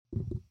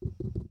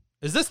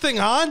Is this thing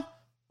on?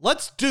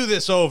 Let's do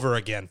this over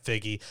again,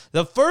 Figgy.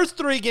 The first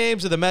 3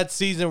 games of the Mets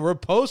season were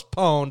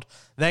postponed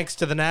thanks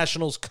to the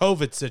Nationals'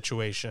 COVID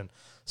situation.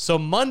 So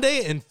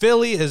Monday in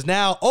Philly is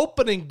now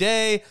opening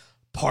day,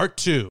 part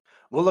 2.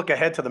 We'll look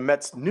ahead to the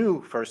Mets'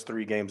 new first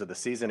 3 games of the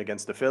season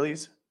against the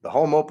Phillies, the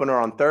home opener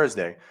on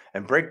Thursday,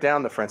 and break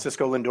down the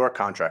Francisco Lindor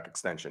contract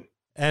extension.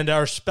 And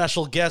our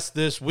special guest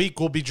this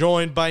week will be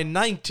joined by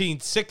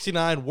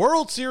 1969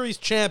 World Series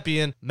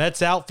champion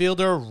Mets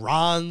outfielder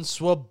Ron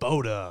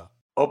Swoboda.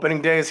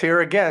 Opening day is here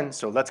again,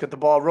 so let's get the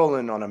ball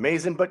rolling on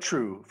Amazing But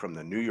True from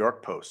the New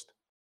York Post.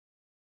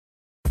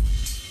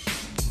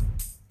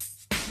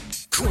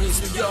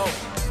 Queens, New York,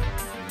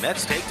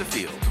 Mets take the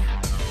field.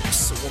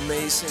 so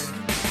amazing,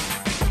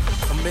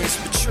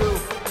 amazing but true.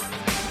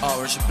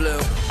 Orange and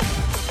blue,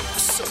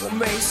 so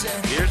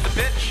amazing. Here's the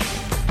pitch.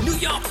 New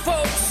York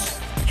folks,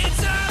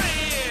 It's out of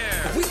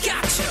here. we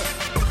got you.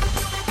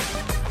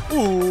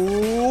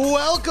 Ooh,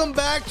 welcome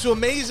back to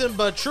Amazing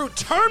But True.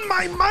 Turn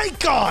my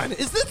mic on.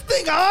 Is this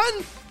thing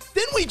on?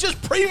 Didn't we just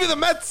preview the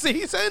Mets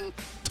season?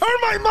 Turn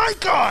my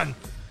mic on.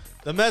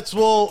 The Mets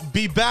will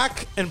be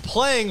back and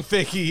playing,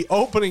 Figgy,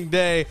 opening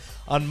day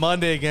on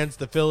Monday against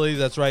the Phillies.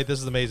 That's right. This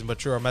is Amazing But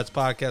True, our Mets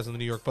podcast on the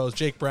New York Post.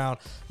 Jake Brown,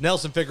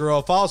 Nelson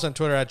Figueroa. Follow us on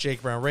Twitter at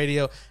Jake Brown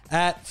Radio.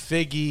 At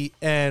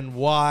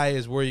FiggyNY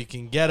is where you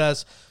can get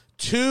us.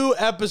 2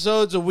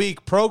 episodes a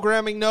week.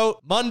 Programming note,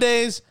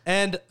 Mondays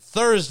and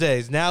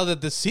Thursdays. Now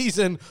that the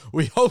season,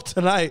 we hope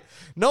tonight,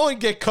 no one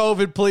get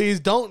COVID, please.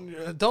 Don't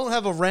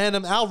have a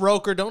random Al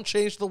Roker. Don't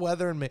change the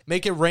weather and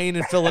make it rain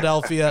in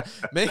Philadelphia.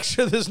 Make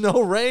sure there's no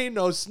rain,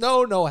 no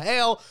snow, no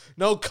hail,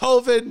 no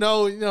COVID,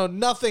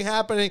 nothing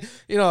happening.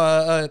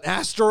 An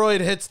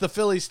asteroid hits the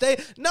Philly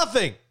state.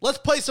 Nothing. Let's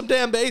play some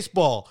damn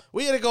baseball.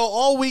 We had to go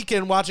all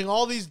weekend watching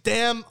all these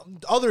damn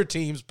other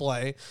teams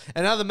play,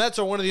 and now the Mets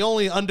are one of the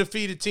only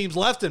undefeated teams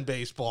left in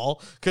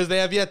baseball because they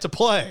have yet to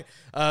play.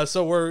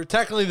 So we're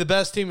technically the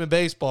best team in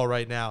baseball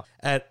right now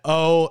at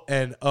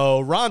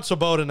 0-0. Ron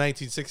Swoboda,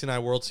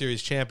 1969 World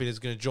Series champion, is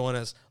going to join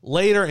us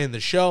later in the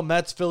show.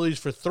 Mets, Phillies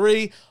for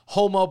 3.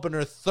 Home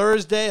opener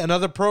Thursday.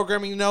 Another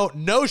programming note,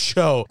 no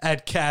show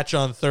at Catch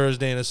on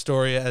Thursday in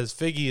Astoria as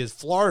Figgy is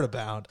Florida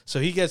bound. So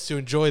he gets to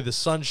enjoy the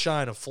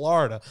sunshine of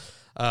Florida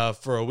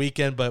for a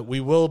weekend. But we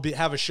will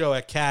have a show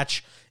at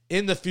Catch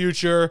in the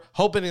future,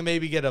 hoping to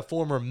maybe get a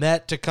former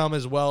Met to come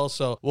as well.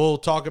 So we'll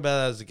talk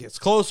about it as it gets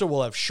closer.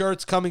 We'll have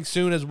shirts coming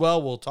soon as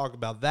well. We'll talk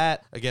about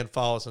that. Again,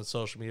 follow us on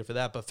social media for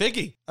that. But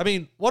Figgy,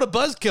 what a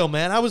buzzkill,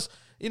 man. the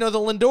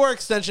Lindor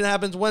extension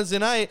happens Wednesday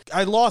night.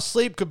 I lost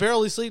sleep, could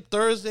barely sleep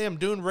Thursday. I'm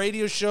doing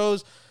radio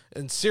shows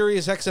in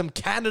Sirius XM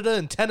Canada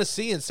and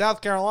Tennessee and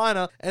South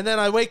Carolina. And then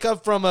I wake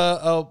up from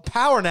a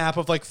power nap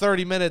of like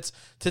 30 minutes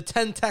to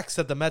 10 texts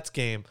that the Mets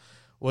game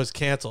was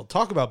canceled.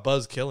 Talk about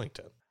Buzz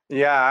Killington.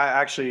 Yeah, I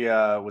actually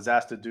was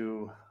asked to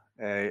do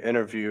an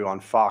interview on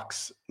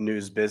Fox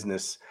News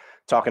Business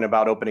talking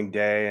about opening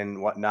day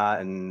and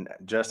whatnot. And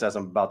just as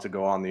I'm about to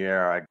go on the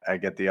air, I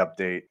get the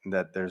update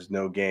that there's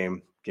no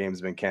game.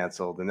 Game's been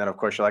canceled. And then, of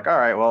course, you're like, all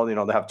right, well,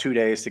 they'll have 2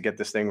 days to get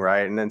this thing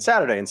right. And then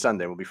Saturday and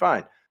Sunday will be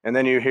fine. And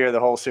then you hear the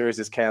whole series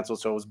is canceled.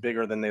 So it was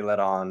bigger than they let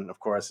on.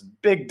 Of course,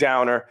 big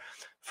downer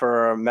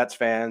for Mets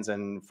fans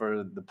and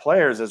for the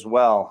players as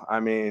well.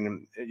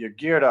 You're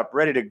geared up,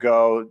 ready to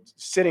go,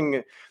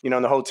 sitting,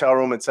 in the hotel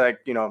room. It's like,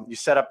 you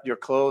set up your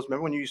clothes.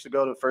 Remember when you used to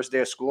go to the first day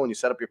of school and you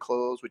set up your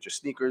clothes with your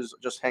sneakers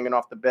just hanging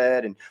off the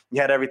bed and you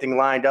had everything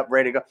lined up,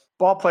 ready to go?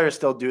 Ball players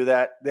still do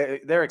that.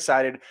 They're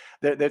excited.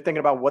 They're thinking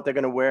about what they're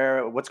going to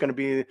wear, what's going to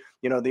be,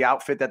 the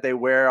outfit that they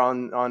wear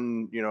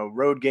on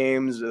road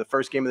games, the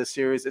first game of the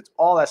series. It's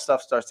all that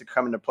stuff starts to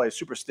come into play.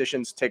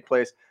 Superstitions take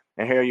place.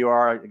 And here you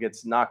are, it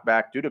gets knocked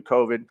back due to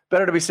COVID.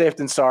 Better to be safe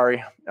than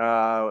sorry.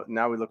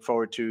 Now we look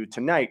forward to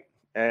tonight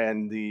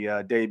and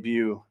the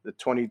debut, the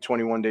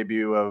 2021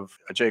 debut of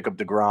Jacob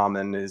deGrom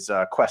and his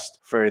quest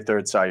for a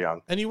 3rd Cy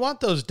Young. And you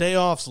want those day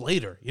offs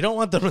later. You don't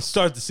want them to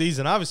start the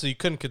season. Obviously, you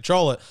couldn't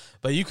control it,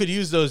 but you could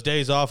use those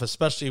days off,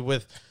 especially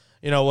with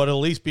what at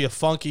least be a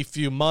funky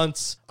few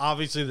months.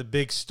 Obviously, the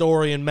big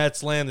story in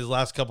Mets land these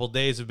last couple of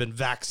days have been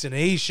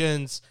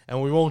vaccinations,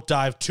 and we won't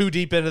dive too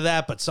deep into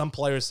that, but some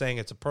players saying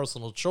it's a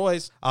personal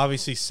choice.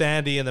 Obviously,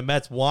 Sandy and the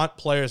Mets want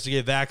players to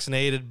get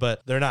vaccinated,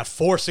 but they're not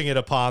forcing it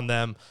upon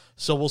them.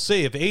 So we'll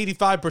see. If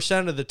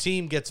 85% of the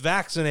team gets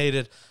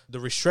vaccinated,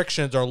 the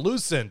restrictions are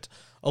loosened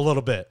a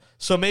little bit.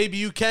 So maybe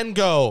you can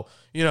go,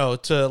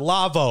 to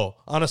Lavo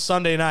on a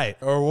Sunday night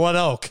or One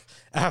Oak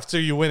after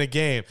you win a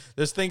game.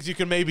 There's things you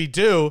can maybe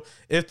do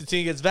if the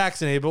team gets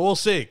vaccinated, but we'll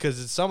see,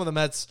 because some of the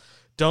Mets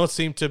don't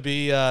seem to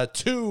be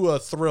too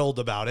thrilled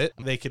about it.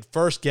 They could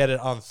first get it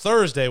on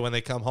Thursday when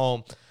they come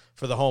home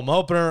for the home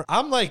opener.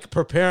 I'm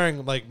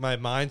preparing my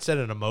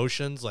mindset and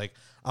emotions.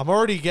 I'm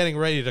already getting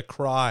ready to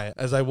cry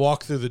as I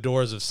walk through the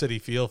doors of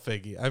Citi Field,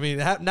 Figgy. I mean,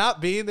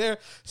 not being there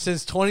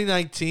since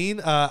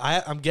 2019,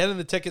 I'm getting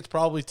the tickets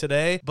probably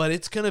today, but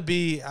it's going to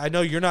be, I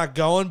know you're not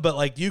going, but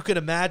like you can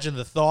imagine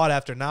the thought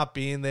after not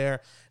being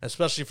there,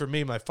 especially for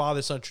me, my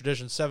father-son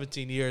tradition,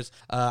 17 years.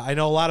 I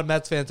know a lot of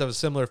Mets fans have a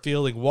similar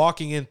feeling.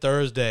 Walking in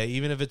Thursday,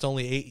 even if it's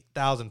only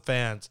 8,000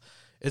 fans,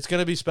 it's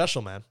going to be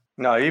special, man.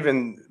 No,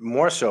 even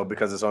more so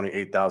because it's only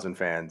 8,000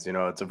 fans. You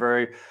know, it's a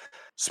very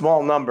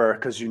small number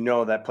because you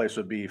know that place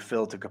would be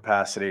filled to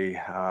capacity.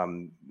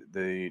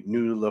 The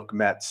new look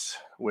Mets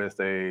with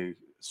a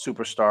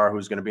superstar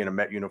who's going to be in a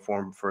Met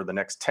uniform for the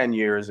next 10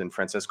 years in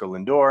Francisco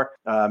Lindor,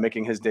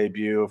 making his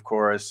debut, of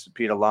course.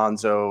 Pete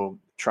Alonso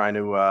trying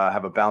to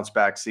have a bounce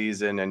back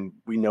season, and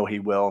we know he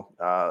will.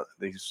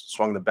 They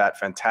swung the bat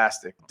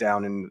fantastic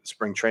down in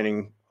spring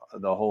training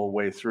the whole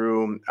way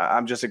through.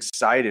 I'm just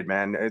excited,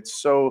 man.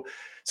 It's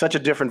such a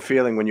different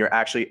feeling when you're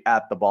actually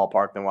at the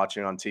ballpark than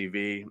watching on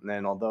TV.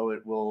 And although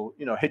it will,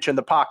 hit you in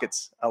the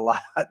pockets a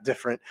lot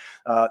different,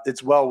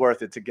 it's well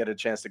worth it to get a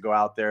chance to go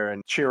out there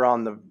and cheer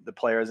on the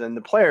players. And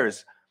the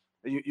players,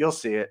 you'll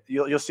see it.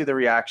 You'll see the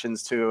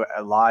reactions to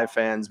live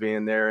fans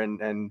being there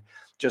and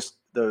just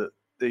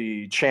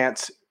the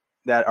chants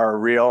that are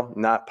real,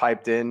 not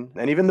piped in,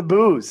 and even the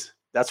boos.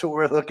 That's what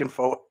we're looking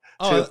for.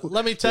 Oh,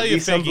 let me tell you,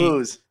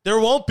 Figgy, there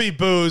won't be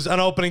boos on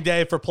opening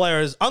day for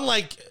players,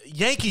 unlike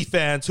Yankee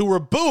fans who were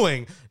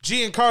booing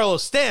Giancarlo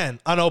Stanton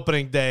on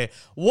opening day.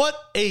 What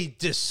a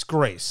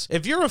disgrace.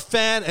 If you're a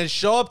fan and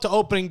show up to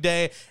opening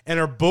day and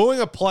are booing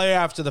a player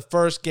after the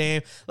first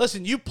game,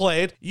 listen, you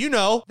played,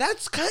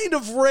 that's kind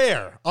of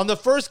rare on the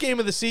first game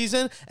of the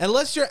season,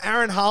 unless you're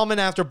Aaron Hallman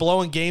after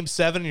blowing game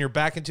 7 and you're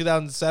back in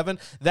 2007.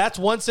 That's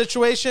one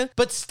situation,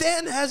 but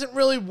Stanton hasn't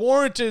really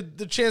warranted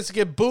the chance to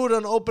get booed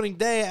on opening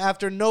day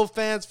after no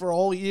fans for a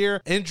whole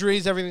year,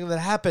 injuries, everything that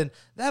happened.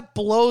 That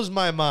blows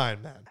my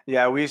mind, man.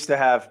 Yeah, we used to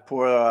have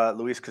poor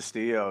Luis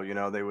Castillo.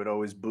 They would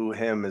always boo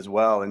him as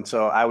well. And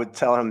so I would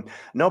tell him,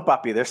 no,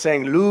 papi, they're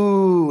saying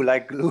Lou,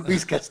 like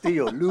Luis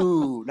Castillo,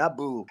 Lou, not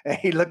boo. And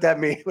he looked at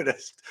me with a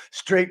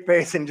straight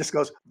face and just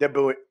goes, they're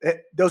booing.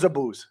 Those are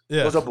boos.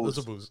 Yeah, those are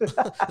boos.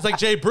 It's like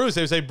Jay Bruce.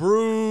 They would say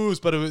Bruce,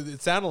 but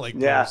it sounded like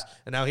Bruce. Yeah.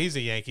 And now he's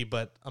a Yankee,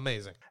 but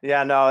amazing.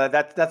 Yeah, no,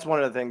 that's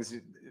one of the things.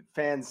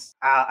 Fans,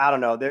 I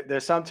don't know.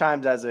 There's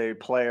sometimes as a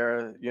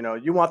player,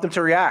 you want them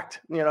to react.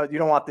 You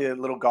don't want the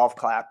little golf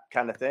clap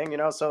kind of thing,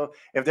 So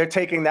if they're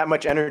taking that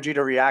much energy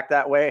to react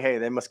that way, hey,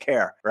 they must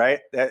care,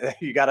 right?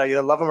 You got to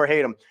either love them or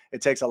hate them.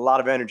 It takes a lot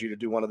of energy to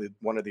do one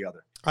or the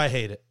other. I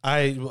hate it.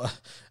 I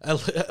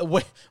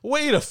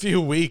wait a few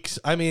weeks.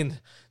 I mean,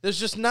 there's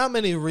just not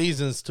many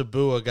reasons to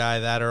boo a guy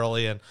that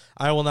early, and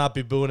I will not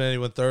be booing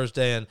anyone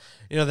Thursday. And,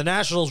 the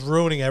Nationals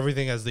ruining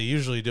everything as they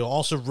usually do,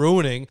 also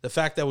ruining the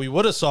fact that we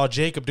would have saw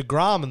Jacob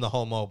deGrom in the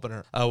home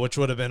opener, which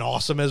would have been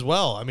awesome as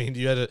well. I mean,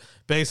 you had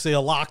basically a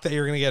lock that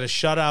you're going to get a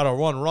shutout or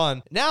one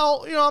run.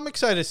 Now, I'm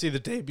excited to see the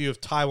debut of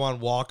Taijuan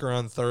Walker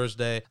on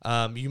Thursday.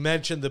 You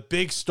mentioned the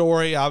big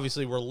story.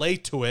 Obviously, we're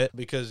late to it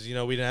because, we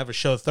didn't have a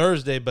show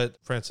Thursday, but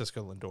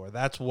Francisco Lindor.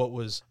 That's what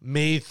was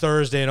made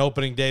Thursday and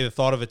opening day. The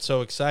thought of it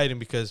so exciting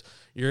because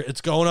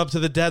it's going up to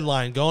the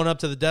deadline.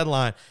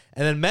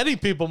 And then many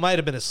people might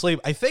have been asleep.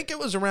 I think it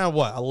was around,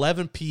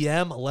 11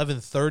 p.m.,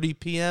 11:30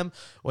 p.m.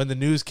 when the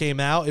news came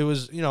out. It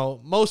was,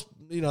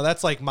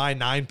 that's like my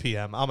 9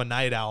 p.m. I'm a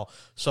night owl.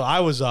 So I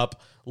was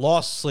up,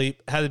 lost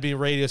sleep, had to be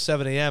radio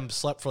 7 a.m.,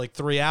 slept for like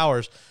 3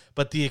 hours.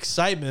 But the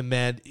excitement,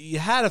 man, you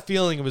had a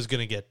feeling it was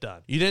going to get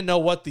done. You didn't know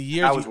what the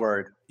year. I was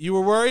worried. You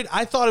were worried?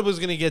 I thought it was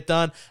going to get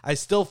done. I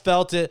still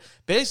felt it.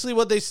 Basically,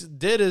 what they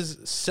did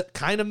is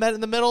kind of met in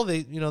the middle.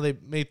 They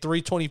made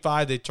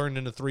 325. They turned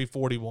into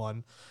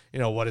 341.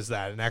 What is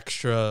that? An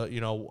extra,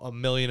 $1.5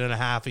 million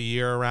a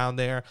year around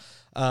there.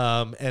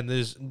 And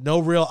there's no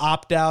real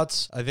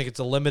opt-outs. I think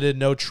it's a limited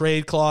no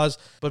trade clause.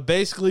 But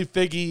basically,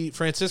 Figgy,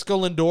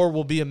 Francisco Lindor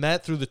will be a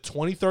Met through the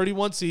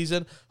 2031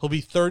 season. He'll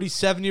be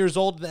 37 years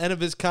old at the end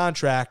of his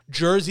contract.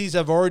 Jerseys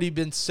have already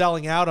been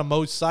selling out on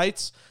most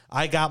sites.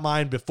 I got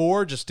mine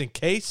before, just in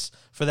case,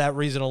 for that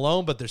reason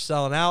alone, but they're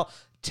selling out.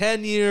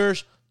 10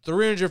 years,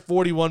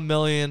 $341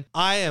 million.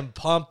 I am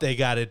pumped. They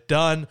got it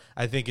done.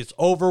 I think it's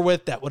over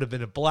with. That would have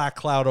been a black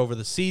cloud over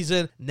the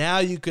season. Now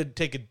you could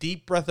take a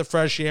deep breath of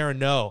fresh air and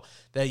know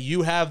that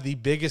you have the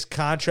biggest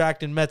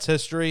contract in Mets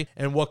history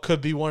and what could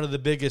be one of the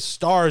biggest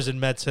stars in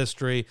Mets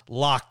history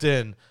locked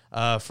in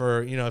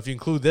for, if you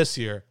include this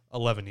year,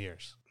 11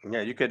 years.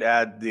 Yeah, you could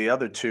add the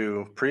other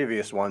two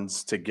previous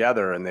ones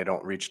together and they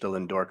don't reach the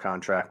Lindor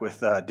contract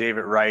with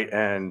David Wright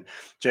and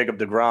Jacob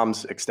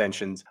deGrom's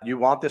extensions. You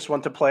want this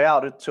one to play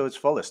out to its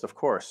fullest, of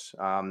course.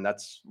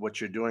 That's what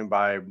you're doing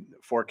by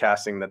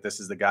forecasting that this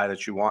is the guy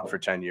that you want for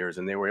 10 years.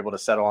 And they were able to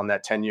settle on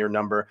that 10-year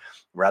number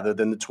rather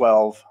than the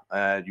 12.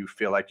 You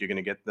feel like you're going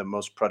to get the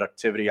most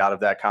productivity out of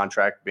that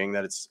contract, being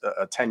that it's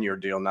a 10-year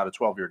deal, not a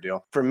 12-year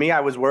deal. For me, I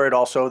was worried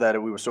also that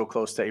we were so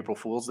close to April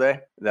Fool's Day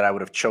that I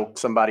would have choked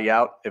somebody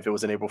out if it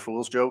was an April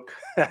Fool's joke.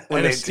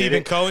 And if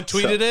Stephen Cohen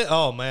tweeted it,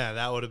 oh man,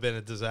 that would have been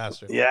a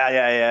disaster.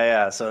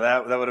 Yeah. So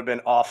that would have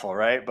been awful,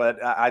 right?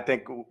 But I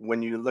think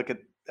when you look at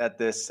at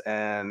this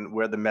and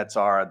where the Mets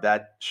are,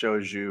 that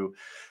shows you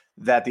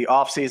that the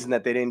offseason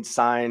that they didn't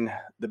sign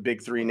the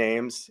big three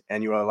names,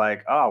 and you are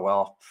like, oh,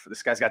 well,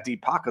 this guy's got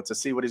deep pockets.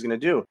 Let's see what he's going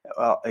to do.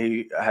 Well,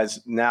 he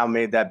has now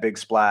made that big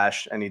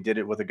splash, and he did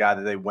it with a guy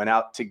that they went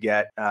out to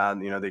get.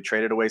 They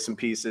traded away some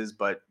pieces,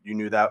 but you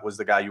knew that was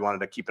the guy you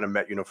wanted to keep in a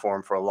Met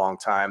uniform for a long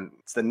time.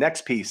 It's the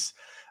next piece.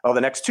 Oh, the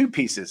next two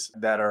pieces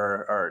that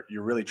are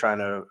you're really trying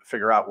to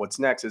figure out what's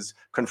next is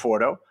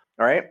Conforto, all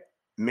right?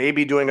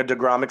 Maybe doing a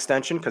DeGrom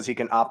extension because he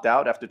can opt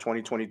out after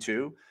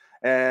 2022.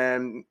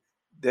 And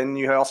then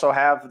you also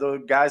have the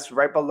guys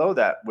right below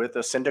that with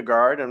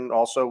Syndergaard and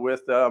also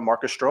with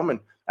Marcus Stroman.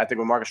 I think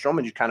with Marcus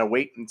Stroman, you kind of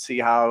wait and see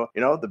how,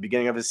 the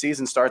beginning of his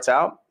season starts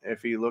out.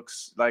 If he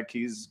looks like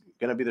he's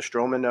going to be the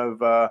Stroman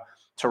of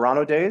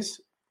Toronto days,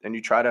 and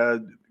you try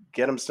to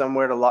get him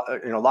somewhere to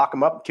lock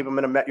him up, keep him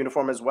in a Met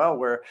uniform as well,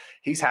 where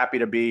he's happy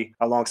to be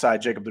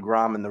alongside Jacob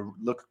deGrom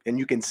and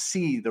you can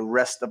see the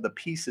rest of the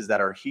pieces that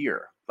are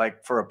here.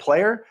 Like for a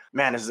player,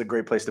 man, this is a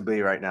great place to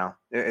be right now.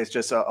 It's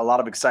just a lot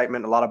of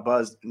excitement, a lot of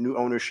buzz, new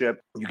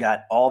ownership. You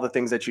got all the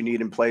things that you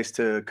need in place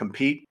to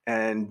compete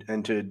and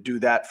to do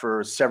that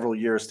for several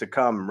years to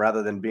come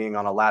rather than being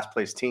on a last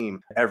place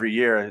team every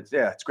year.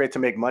 It's great to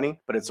make money,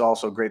 but it's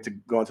also great to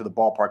go into the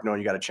ballpark knowing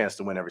you got a chance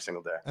to win every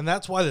single day. And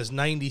that's why this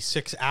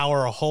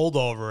 96-hour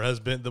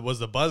holdover was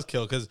the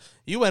buzzkill, because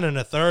you went in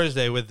a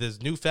Thursday with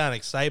this newfound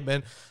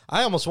excitement.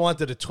 I almost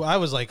wanted to I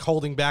was like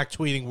holding back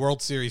tweeting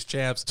World Series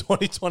champs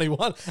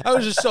 2021. I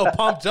was just so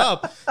pumped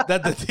up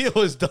that the deal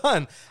was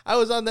done. I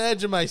was on the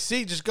edge of my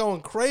seat just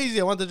going crazy.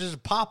 I wanted to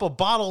just pop a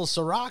bottle of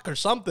Ciroc or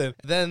something.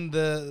 Then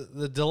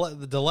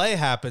the delay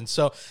happened.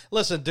 So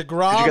listen,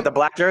 DeGrom. Did you get the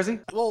black jersey?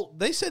 Well,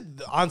 they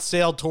said on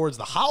sale towards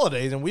the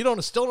holidays, and we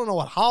still don't know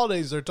what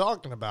holidays they're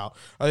talking about.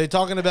 Are they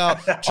talking about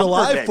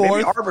July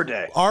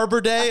 4th?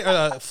 Arbor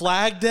Day,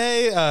 Flag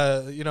Day,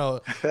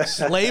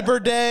 Labor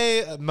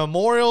Day,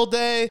 Memorial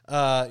Day,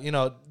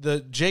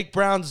 the Jake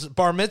Brown's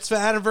bar mitzvah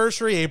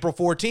anniversary, April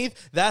 14th.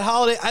 That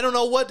holiday, I don't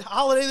know what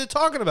holiday they're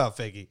talking about,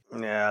 Figgy.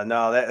 Yeah,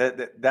 no,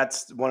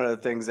 that's one of the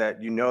things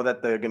that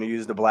that they're going to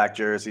use the black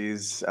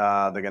jerseys.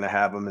 They're going to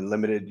have them in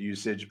limited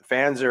usage.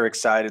 Fans are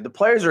excited. The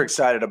players are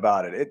excited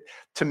about it.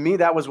 To me,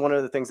 that was one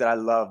of the things that I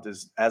loved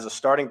is as a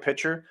starting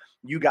pitcher,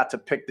 you got to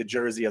pick the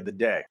jersey of the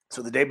day.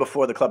 So the day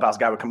before, the clubhouse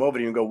guy would come over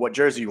to you and go, what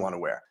jersey you want to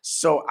wear?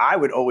 So I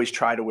would always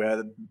try to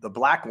wear the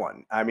black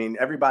one. I mean,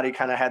 everybody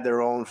kind of had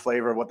their own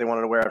flavor of what they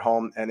wanted to wear at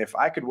home. And if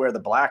I could wear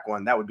the black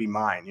one, that would be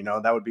mine.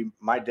 That would be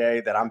my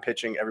day that I'm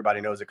pitching.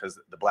 Everybody knows it because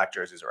the black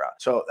jerseys are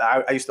out. So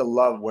I used to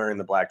love wearing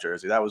the black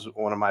jersey. That was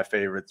one of my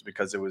favorites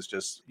because it was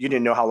just, you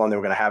didn't know how long they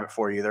were going to have it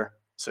for either.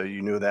 So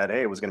you knew that,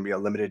 hey, it was going to be a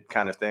limited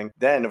kind of thing.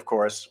 Then, of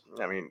course,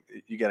 I mean,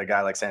 you get a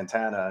guy like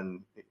Santana, and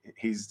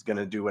he's going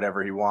to do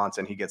whatever he wants,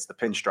 and he gets the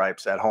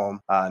pinstripes at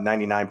home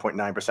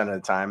 99.9% of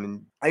the time.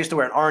 And I used to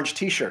wear an orange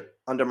T-shirt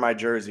under my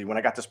jersey when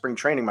I got to spring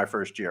training my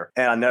first year.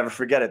 And I'll never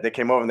forget it. They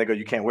came over and they go,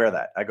 you can't wear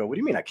that. I go, what do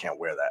you mean I can't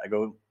wear that? I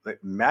go, it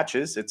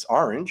matches. It's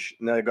orange.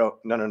 And they go,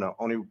 no.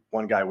 Only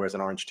one guy wears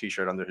an orange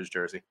T-shirt under his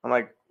jersey. I'm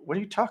like, what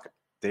are you talking?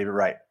 David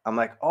Wright. I'm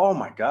like, oh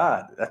my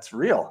God, that's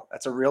real.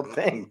 That's a real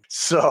thing.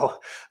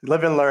 So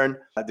live and learn.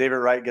 David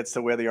Wright gets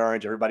to wear the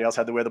orange. Everybody else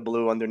had to wear the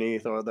blue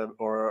underneath or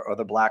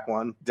the black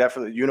one.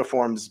 Definitely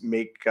uniforms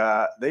make,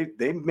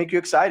 they make you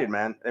excited,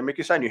 man. They make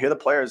you excited. You hear the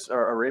players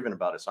are raving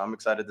about it. So I'm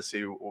excited to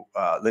see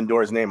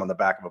Lindor's name on the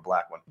back of a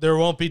black one. There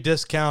won't be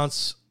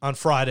discounts on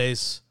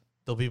Fridays.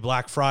 There'll be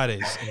Black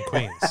Fridays in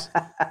Queens.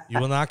 You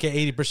will not get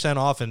 80%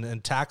 off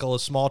and tackle a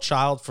small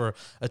child for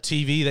a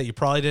TV that you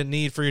probably didn't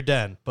need for your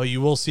den, but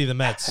you will see the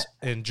Mets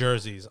in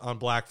jerseys on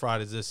Black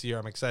Fridays this year.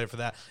 I'm excited for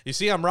that. You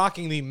see, I'm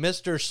rocking the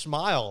Mr.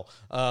 Smile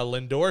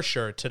Lindor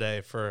shirt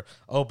today for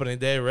opening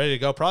day, ready to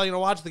go. Probably going to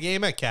watch the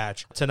game at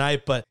Catch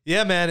tonight, but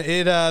yeah, man,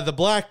 the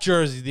black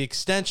jersey, the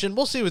extension,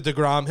 we'll see with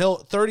DeGrom. He'll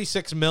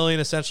 $36 million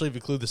essentially if you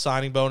include the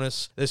signing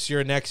bonus this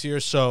year, next year,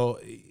 so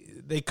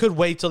they could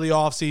wait till the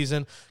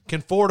offseason.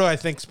 Conforto, I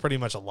think, is pretty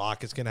much a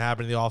lock. It's going to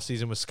happen in the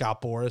offseason with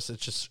Scott Boras.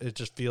 It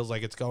just feels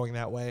like it's going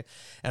that way.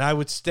 And I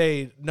would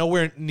stay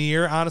nowhere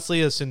near,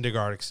 honestly, a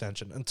Syndergaard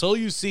extension. Until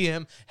you see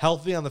him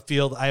healthy on the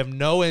field, I have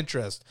no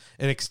interest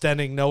in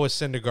extending Noah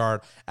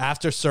Syndergaard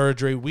after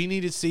surgery. We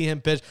need to see him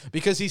pitch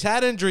because he's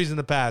had injuries in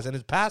the past, and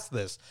it's past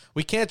this.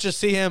 We can't just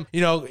see him,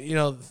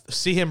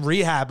 see him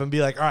rehab and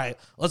be like, all right,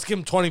 let's give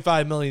him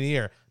 $25 million a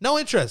year. No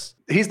interest.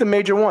 He's the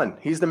major one.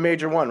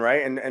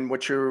 Right? And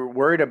what you're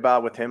worried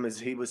about with him is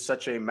he was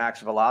such a max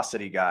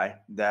velocity guy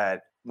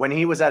that when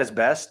he was at his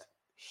best,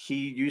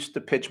 he used to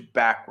pitch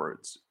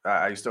backwards.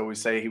 I used to always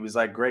say he was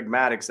like Greg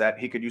Maddux, that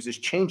he could use his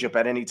changeup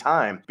at any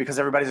time because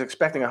everybody's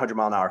expecting a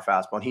 100-mile-an-hour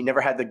fastball. And he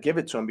never had to give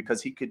it to him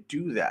because he could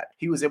do that.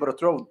 He was able to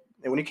throw.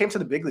 And when he came to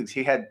the big leagues,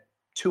 he had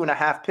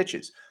 2.5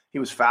 pitches. He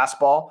was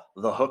fastball,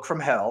 the hook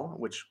from hell,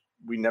 which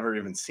we never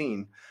even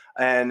seen,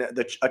 and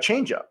a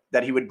changeup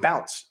that he would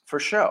bounce for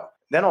show.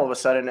 Then all of a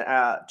sudden,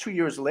 2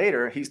 years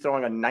later, he's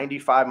throwing a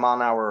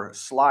 95-mile-an-hour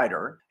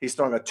slider. He's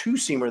throwing a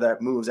two-seamer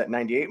that moves at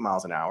 98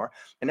 miles an hour.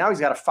 And now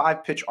he's got a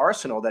 5-pitch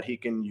arsenal that he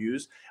can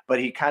use, but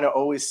he kind of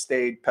always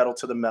stayed pedal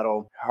to the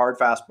metal, hard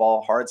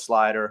fastball, hard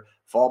slider,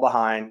 fall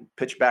behind,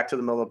 pitch back to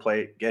the middle of the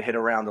plate, get hit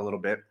around a little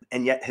bit.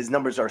 And yet his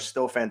numbers are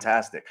still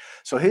fantastic.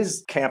 So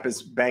his camp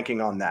is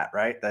banking on that,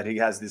 right? That he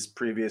has this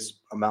previous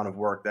amount of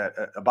work, that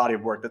a body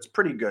of work that's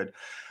pretty good,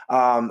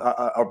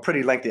 or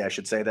pretty lengthy, I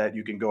should say, that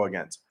you can go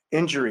against.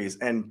 Injuries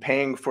and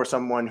paying for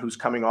someone who's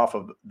coming off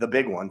of the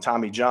big one,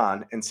 Tommy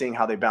John, and seeing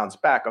how they bounce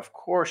back, of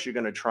course you're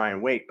going to try and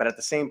wait. But at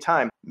the same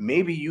time,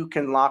 maybe you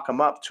can lock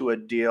him up to a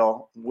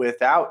deal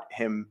without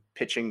him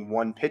pitching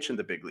one pitch in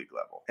the big league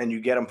level, and you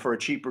get him for a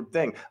cheaper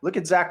thing. Look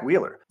at Zach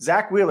Wheeler.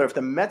 Zach Wheeler, if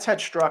the Mets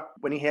had struck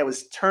when he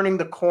was turning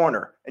the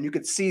corner, and you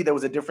could see there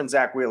was a different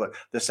Zach Wheeler,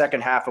 the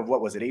second half of, what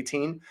was it,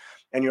 18?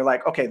 And you're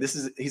like, okay,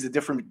 he's a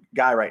different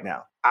guy right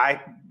now. I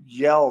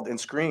yelled and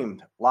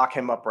screamed, lock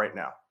him up right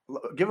now.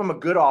 Give him a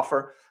good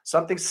offer,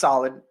 something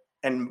solid,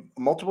 and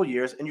multiple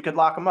years, and you could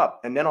lock him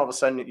up. And then all of a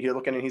sudden, you're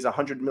looking and he's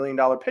 $100 million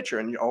pitcher,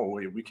 and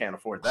we can't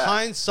afford that.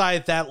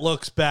 Hindsight, that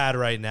looks bad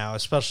right now,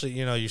 especially,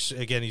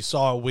 you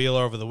saw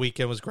Wheeler over the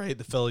weekend was great.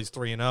 The Phillies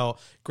 3-0,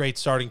 great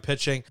starting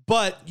pitching.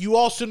 But you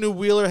also knew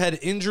Wheeler had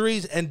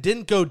injuries and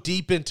didn't go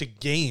deep into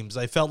games.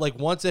 I felt like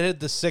once it hit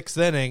the 6th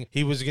inning,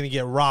 he was going to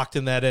get rocked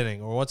in that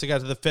inning. Or once it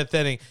got to the 5th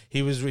inning,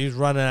 he was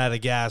running out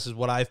of gas is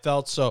what I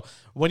felt. So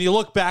when you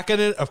look back at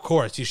it, of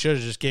course, you should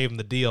have just gave him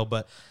the deal.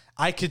 But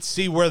I could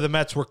see where the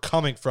Mets were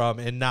coming from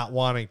in not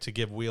wanting to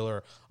give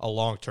Wheeler a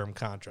long-term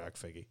contract,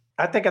 Figgy.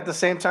 I think at the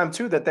same time,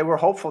 too, that they were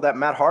hopeful that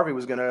Matt Harvey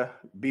was going to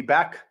be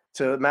back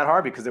to Matt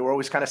Harvey, because they were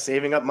always kind of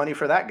saving up money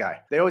for that guy.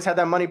 They always had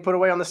that money put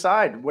away on the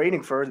side,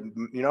 waiting for,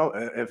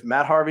 if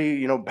Matt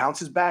Harvey,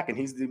 bounces back and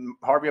he's the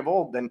Harvey of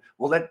old, then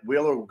we'll let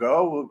Wheeler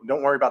go.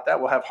 Don't worry about that.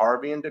 We'll have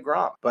Harvey and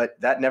DeGrom. But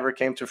that never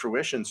came to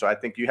fruition. So I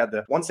think you had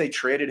once they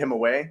traded him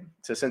away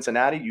to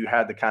Cincinnati, you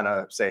had to kind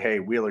of say, hey,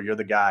 Wheeler, you're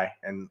the guy,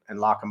 and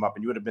lock him up.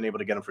 And you would have been able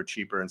to get him for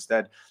cheaper.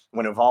 Instead,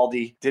 when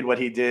Eovaldi did what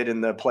he did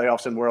in the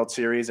playoffs and World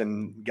Series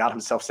and got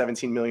himself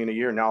 $17 million a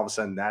year, now all of a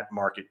sudden that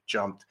market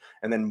jumped.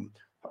 And then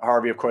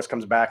Harvey, of course,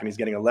 comes back and he's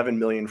getting $11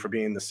 million for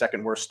being the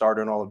second worst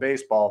starter in all of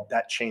baseball.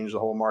 That changed the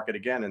whole market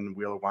again, and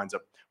Wheeler winds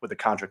up with the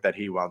contract that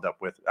he wound up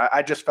with.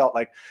 I just felt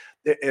like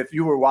if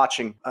you were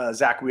watching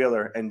Zach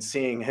Wheeler and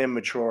seeing him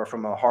mature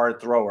from a hard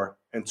thrower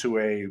into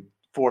a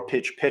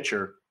 4-pitch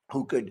pitcher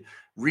who could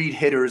read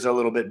hitters a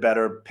little bit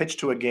better, pitch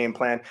to a game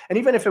plan. And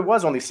even if it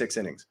was only 6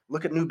 innings,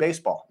 look at new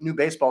baseball. New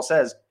baseball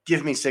says,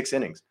 give me 6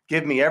 innings.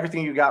 Give me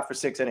everything you got for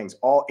 6 innings,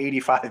 all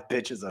 85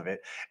 pitches of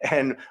it.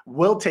 And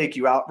we'll take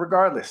you out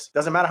regardless.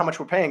 Doesn't matter how much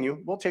we're paying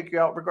you. We'll take you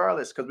out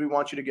regardless, because we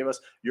want you to give us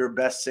your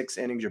best 6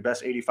 innings, your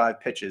best 85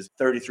 pitches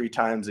 33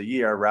 times a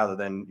year, rather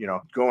than,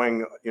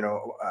 going,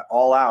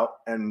 all out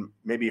and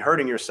maybe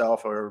hurting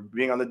yourself or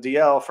being on the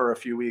DL for a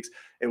few weeks.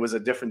 It was a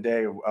different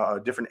day, a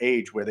different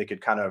age where they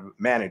could kind of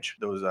manage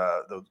those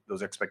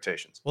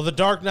expectations. Well, the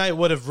Dark Knight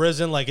would have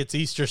risen like it's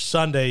Easter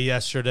Sunday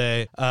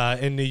yesterday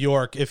in New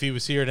York if he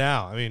was here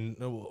now. I mean,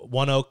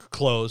 One Oak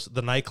closed.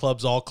 The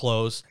nightclub's all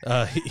closed.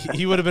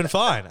 He would have been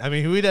fine. I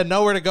mean, we'd had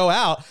nowhere to go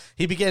out.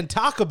 He began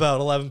Taco Bell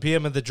at 11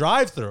 p.m. at the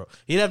drive-thru.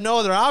 He'd have no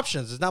other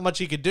options. There's not much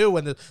he could do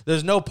when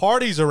there's no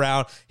parties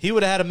around. He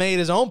would have had to make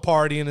his own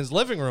party in his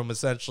living room,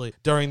 essentially,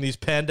 during these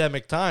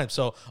pandemic times.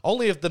 So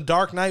only if the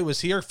Dark Knight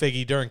was here,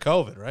 Figgy, during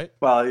COVID, right?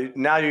 Well,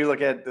 now you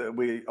look at,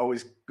 we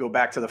always go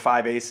back to the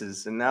 5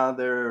 aces, and now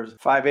there's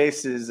 5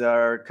 aces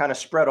are kind of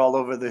spread all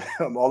over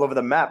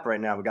the map right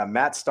now. We got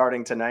Matt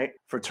starting tonight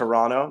for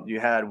Toronto. You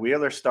had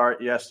Wheeler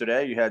start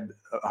yesterday. You had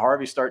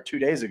Harvey start 2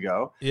 days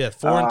ago. Yeah,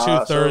 4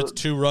 2/3,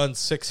 2 runs,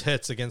 6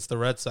 hits against the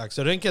Red Sox.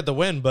 So didn't get the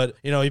win, but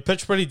he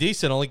pitched pretty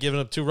decent, only giving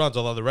up 2 runs.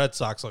 Although the Red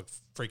Sox look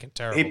freaking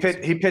terrible.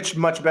 He pitched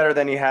much better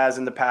than he has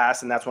in the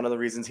past, and that's one of the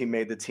reasons he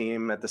made the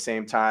team. At the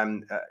same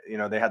time,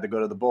 they had to go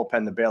to the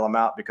bullpen to bail him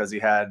out because he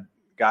had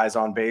guys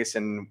on base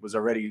and was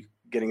already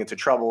getting into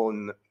trouble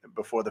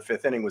before the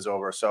 5th inning was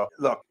over. So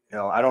look,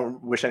 I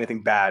don't wish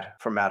anything bad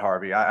for Matt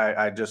Harvey.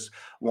 I just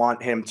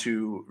want him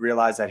to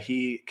realize that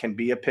he can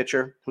be a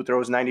pitcher who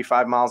throws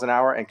 95 miles an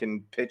hour and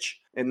can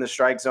pitch in the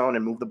strike zone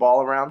and move the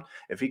ball around.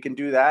 If he can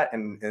do that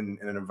in an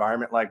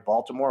environment like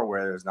Baltimore,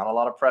 where there's not a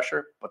lot of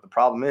pressure, but the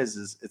problem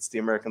is it's the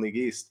American League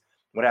East.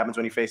 What happens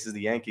when he faces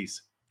the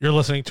Yankees? You're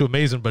listening to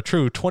Amazing But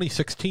True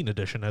 2016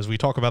 edition as we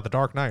talk about the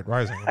Dark Knight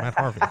Rising and Matt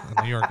Harvey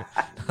in New York.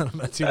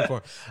 Mets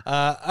uniform.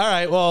 All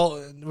right,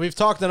 well, we've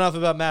talked enough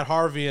about Matt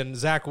Harvey and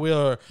Zach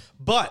Wheeler,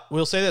 but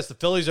we'll say this. The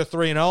Phillies are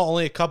 3-0,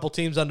 only a couple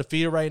teams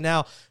undefeated right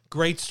now.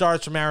 Great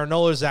starts from Aaron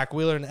Nola, Zach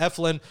Wheeler, and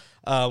Eflin.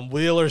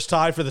 Wheeler's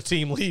tied for the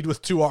team lead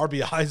with 2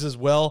 RBIs as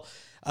well.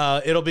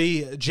 It'll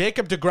be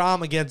Jacob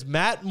deGrom against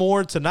Matt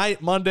Moore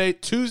tonight, Monday.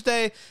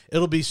 Tuesday,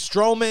 it'll be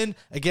Stroman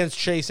against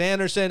Chase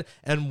Anderson.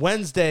 And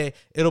Wednesday,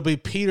 it'll be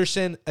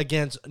Peterson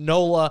against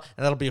Nola,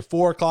 and that'll be a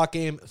 4 o'clock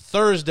game.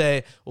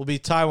 Thursday will be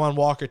Taijuan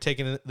Walker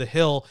taking the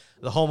hill,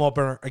 the home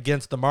opener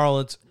against the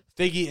Marlins.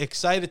 Figgy,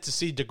 excited to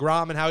see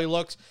DeGrom and how he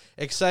looks.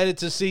 Excited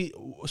to see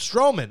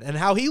Stroman and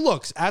how he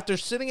looks after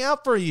sitting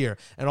out for a year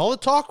and all the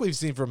talk we've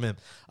seen from him.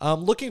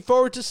 Looking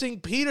forward to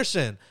seeing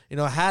Peterson.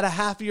 Had a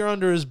half year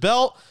under his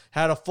belt,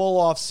 had a full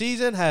off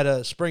season, had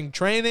a spring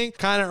training,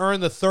 kind of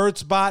earned the third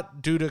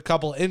spot due to a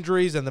couple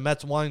injuries and the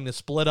Mets wanting to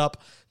split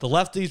up the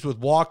lefties with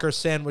Walker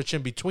sandwiched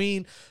in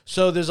between.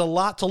 So there's a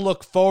lot to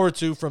look forward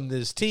to from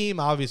this team.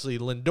 Obviously,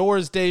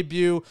 Lindor's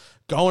debut,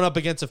 going up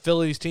against a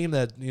Phillies team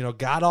that,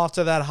 got off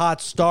to that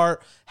hot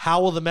start.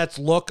 How will the Mets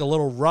look? A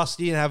little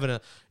rusty and having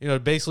to,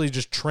 basically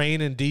just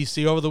train in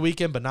D.C. over the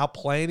weekend but not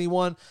play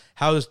anyone.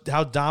 How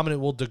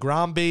dominant will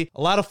DeGrom be?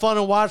 A lot of fun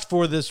to watch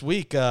for this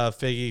week,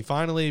 Figgy.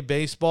 Finally,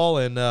 baseball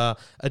and a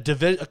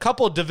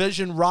couple of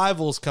division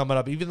rivals coming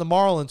up. Even the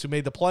Marlins, who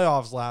made the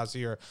playoffs last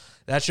year.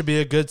 That should be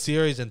a good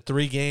series and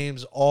 3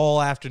 games,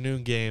 all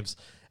afternoon games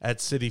at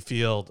Citi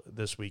Field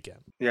this weekend.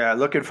 Yeah,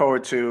 looking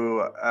forward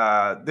to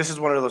this is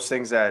one of those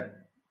things that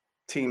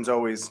teams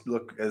always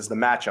look as the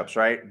matchups,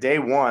 right? Day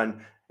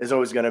one is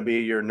always going to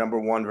be your number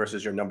one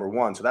versus your number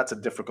one. So that's a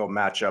difficult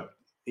matchup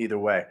either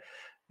way.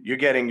 You're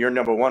getting your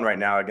number one right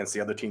now against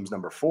the other team's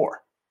number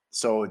 4.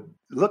 So it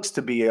looks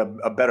to be a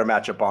better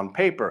matchup on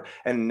paper.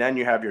 And then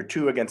you have your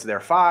 2 against their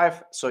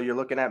 5. So you're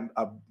looking at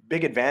a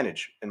big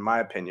advantage, in my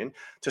opinion,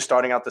 to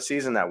starting out the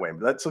season that way.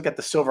 But let's look at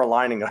the silver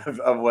lining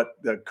of what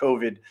the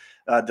COVID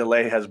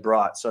delay has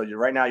brought. So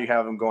right now you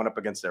have them going up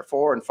against their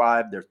 4 and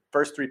 5. Their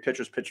first 3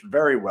 pitchers pitched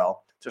very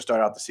well to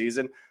start out the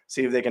season.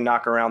 See if they can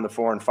knock around the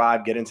 4 and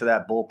 5, get into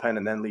that bullpen,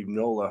 and then leave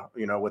Nola,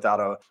 with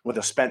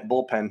a spent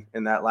bullpen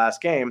in that last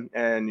game.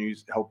 And you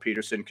hope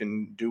Peterson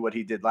can do what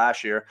he did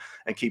last year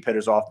and keep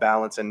hitters off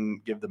balance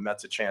and give the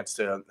Mets a chance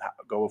to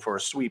go for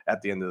a sweep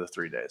at the end of the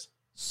 3 days.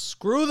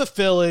 Screw the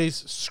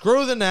Phillies.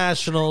 Screw the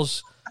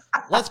Nationals.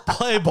 Let's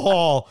play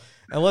ball.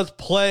 And let's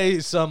play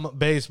some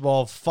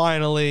baseball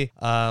finally.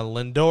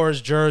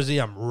 Lindor's jersey.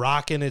 I'm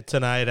rocking it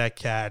tonight at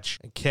Catch.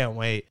 I can't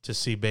wait to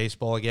see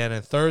baseball again.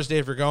 And Thursday,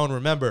 if you're going,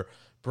 remember,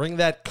 bring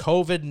that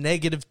COVID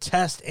negative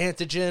test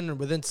antigen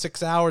within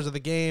 6 hours of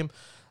the game,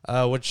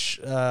 or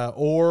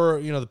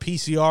the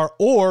PCR,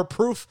 or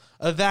proof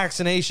of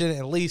vaccination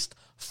at least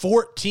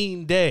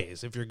 14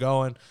 days if you're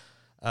going.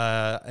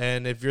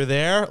 And if you're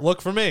there,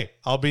 look for me.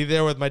 I'll be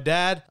there with my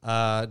dad.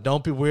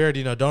 Don't be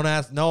weird. Don't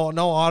ask. No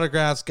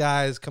autographs,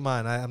 guys. Come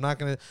on. I'm not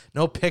going to.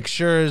 No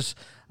pictures.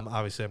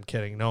 Obviously, I'm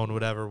kidding. No one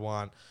would ever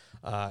want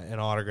an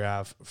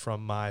autograph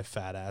from my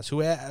fat ass.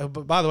 Who,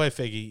 by the way,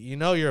 Figgy,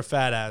 you're a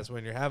fat ass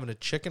when you're having a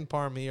chicken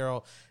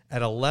parm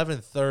at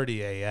 11:30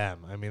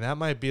 a.m. I mean, that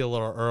might be a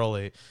little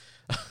early.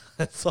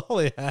 That's all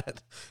he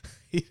had.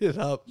 Heat it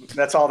up.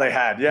 That's all they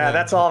had. Yeah,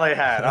 that's all they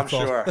had. I'm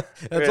sure.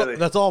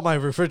 That's all my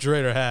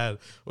refrigerator had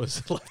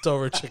was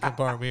leftover chicken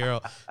parm.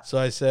 So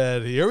I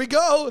said, here we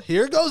go.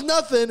 Here goes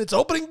nothing. It's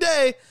opening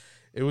day.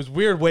 It was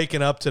weird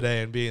waking up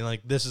today and being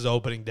like, this is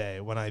opening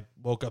day when I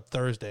woke up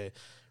Thursday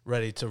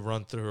ready to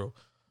run through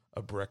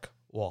a brick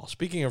wall.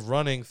 Speaking of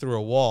running through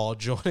a wall,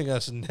 joining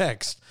us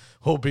next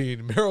will be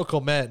Miracle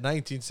Met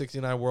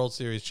 1969 World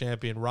Series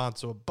champion Ron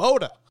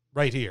Swoboda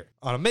right here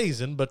on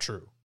Amazing But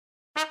True.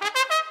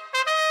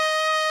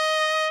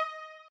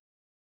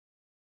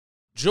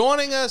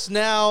 Joining us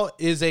now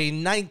is a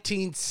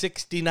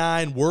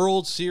 1969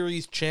 World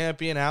Series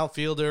champion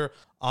outfielder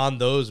on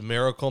those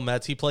Miracle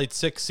Mets. He played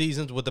 6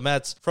 seasons with the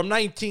Mets from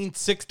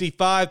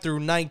 1965 through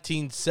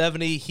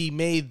 1970. He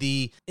made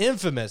the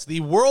infamous,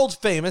 the world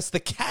famous, the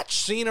catch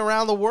scene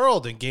around the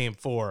world in Game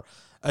 4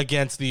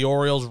 against the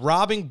Orioles,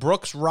 robbing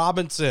Brooks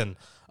Robinson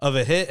of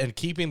a hit and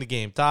keeping the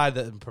game tied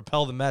that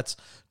propelled the Mets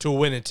to a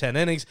win in 10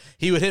 innings.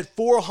 He would hit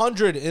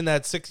 400 in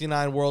that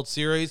 69 World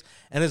Series,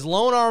 and his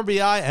lone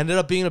RBI ended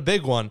up being a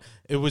big one.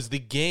 It was the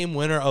game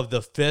winner of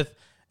the 5th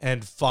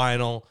and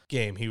final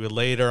game. He would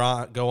later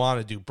on go on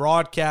to do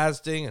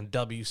broadcasting and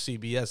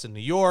WCBS in New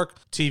York,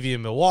 TV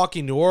in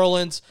Milwaukee, New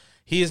Orleans.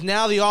 He is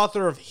now the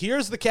author of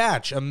Here's the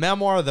Catch, a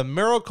memoir of the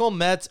Miracle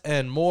Mets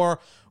and more,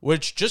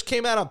 which just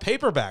came out on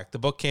paperback. The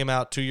book came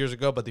out 2 years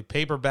ago, but the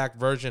paperback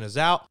version is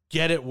out.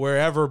 Get it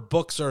wherever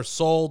books are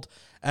sold,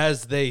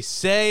 as they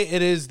say.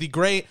 It is the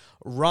great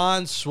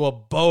Ron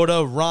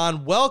Swoboda.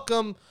 Ron,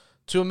 welcome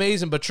to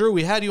Amazing But True.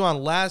 We had you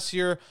on last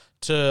year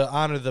to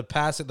honor the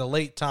passing, the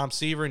late Tom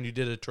Seaver, and you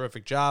did a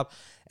terrific job.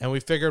 And we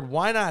figured,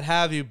 why not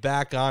have you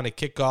back on to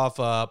kick off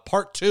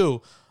part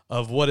 2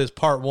 of what is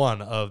part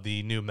 1 of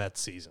the new Mets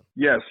season?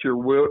 Yes, your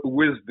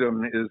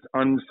wisdom is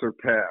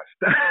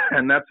unsurpassed.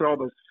 And that's all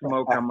the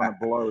smoke I'm going to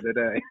blow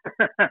today.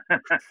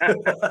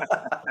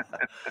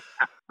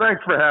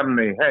 Thanks for having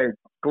me. Hey,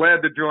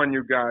 glad to join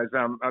you guys.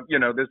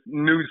 This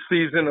new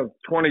season of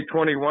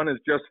 2021 is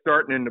just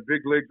starting in the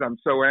big leagues. I'm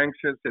so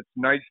anxious. It's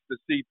nice to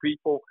see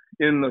people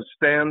in the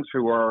stands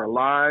who are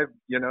alive.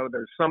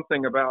 There's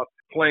something about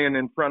playing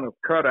in front of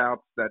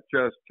cutouts that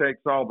just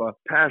takes all the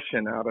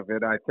passion out of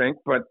it, I think.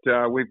 But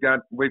we've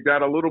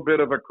got a little bit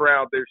of a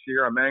crowd this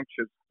year. I'm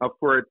anxious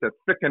for it to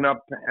thicken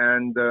up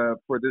and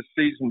for this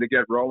season to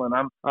get rolling.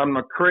 I'm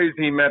a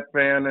crazy Met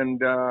fan,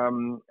 and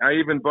I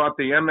even bought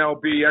the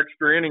MLB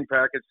extra inning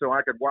package so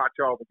I could watch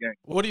all the games.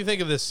 What do you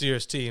think of this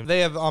year's team?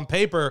 They have, on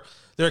paper,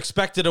 they're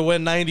expected to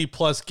win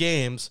 90-plus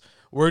games.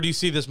 Where do you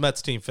see this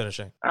Mets team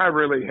finishing? I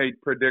really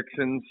hate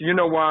predictions. You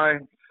know why?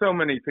 So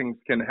many things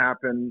can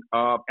happen,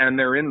 and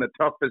they're in the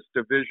toughest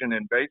division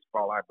in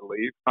baseball, I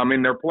believe. I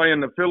mean, they're playing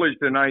the Phillies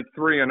tonight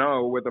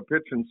 3-0 with a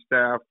pitching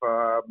staff,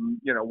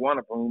 one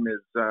of whom is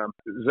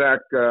Zach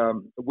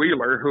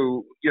Wheeler,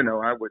 who,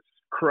 I was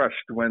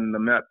crushed when the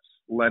Mets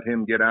let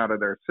him get out of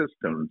their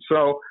system.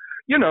 So,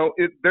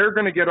 they're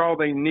going to get all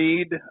they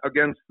need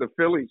against the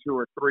Phillies, who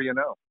are 3-0.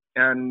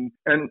 And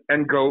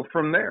go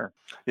from there.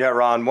 Yeah,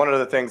 Ron, one of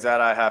the things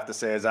that I have to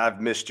say is I've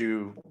missed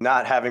you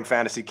not having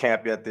fantasy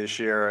camp yet this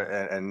year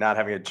and not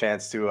having a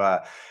chance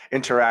to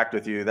interact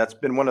with you. That's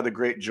been one of the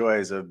great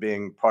joys of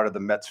being part of the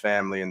Mets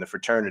family and the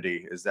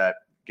fraternity, is that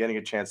getting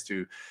a chance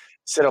to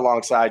sit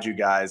alongside you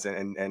guys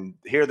and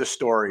hear the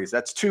stories.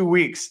 That's 2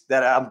 weeks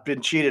that I've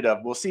been cheated of.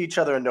 We'll see each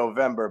other in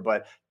November,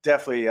 but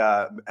definitely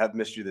have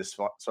missed you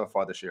so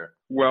far this year.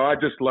 Well, I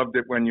just loved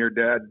it when your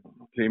dad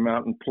came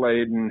out and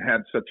played and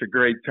had such a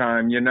great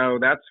time.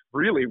 That's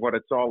really what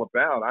it's all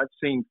about. I've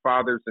seen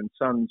fathers and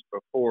sons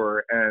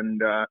before, and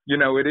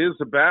it is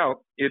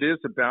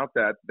about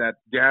that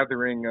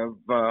gathering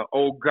of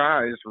old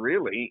guys,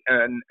 really,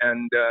 and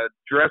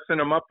dressing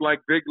them up like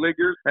big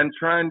leaguers and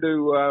trying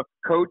to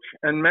coach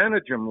and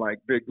manage them like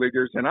big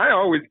leaguers. And I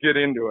always get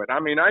into it. I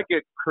mean, I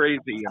get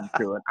crazy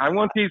into it. I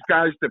want these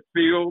guys to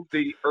feel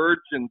the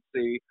urgency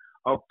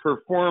of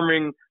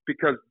performing,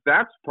 because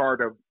that's part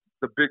of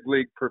the big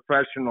league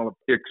professional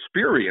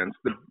experience.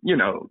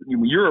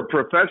 You're a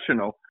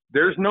professional.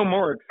 There's no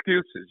more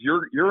excuses.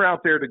 You're out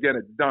there to get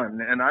it done,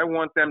 and I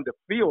want them to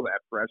feel that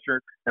pressure.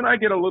 And I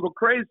get a little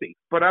crazy,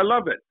 but I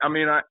love it. I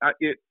mean,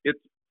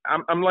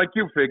 I'm like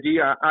you,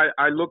 Figgy.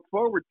 I look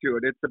forward to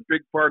it. It's a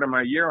big part of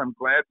my year. I'm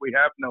glad we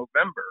have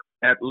November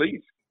at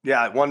least.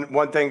 Yeah,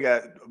 one thing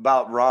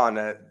about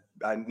Ron.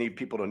 I need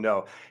people to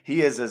know,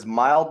 he is as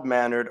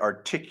mild-mannered,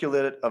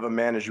 articulate of a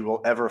man as you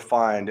will ever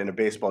find in a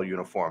baseball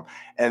uniform.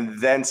 And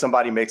then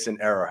somebody makes an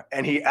error,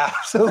 and he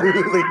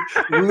absolutely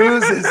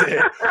loses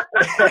it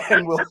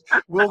and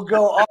will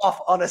go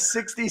off on a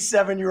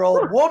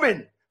 67-year-old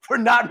woman for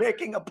not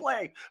making a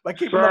play by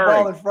keeping the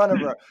ball in front of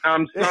her.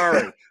 I'm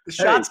sorry.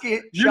 Shotsky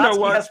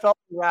has felt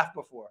the wrath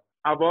before.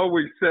 I've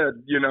always said,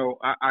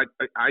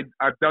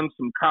 I've done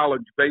some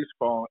college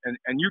baseball, and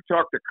you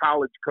talk to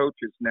college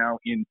coaches now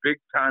in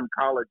big-time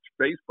college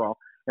baseball,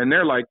 and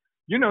they're like,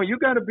 you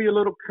got to be a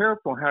little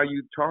careful how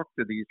you talk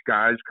to these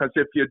guys, because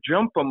if you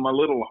jump them a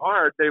little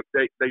hard, they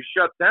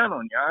shut down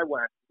on you. I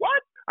went,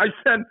 what? I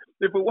said,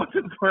 if it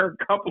wasn't for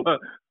a couple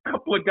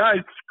of guys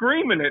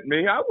screaming at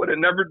me, I would have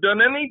never done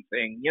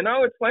anything.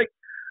 It's like,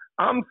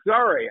 I'm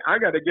sorry, I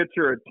got to get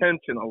your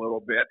attention a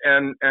little bit.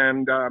 And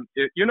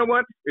you know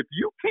what? If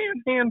you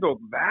can't handle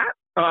that,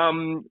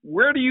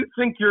 where do you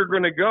think you're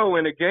going to go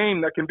in a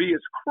game that can be as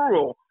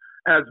cruel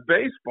as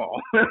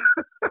baseball?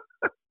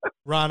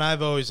 Ron,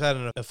 I've always had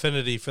an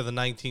affinity for the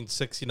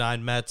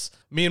 1969 Mets.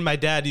 Me and my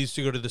dad used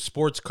to go to the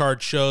sports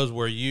card shows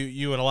where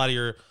you and a lot of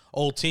your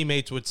old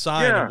teammates would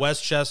sign in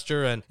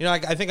Westchester. And,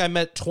 I think I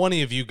met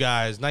 20 of you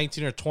guys,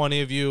 19 or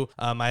 20 of you.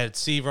 I had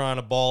Seaver on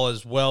a ball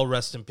as well.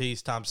 Rest in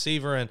peace, Tom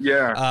Seaver. And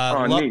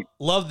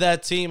loved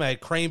that team. I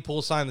had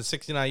Kranepool sign the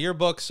 69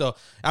 yearbook. So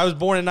I was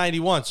born in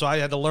 91. So I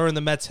had to learn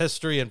the Mets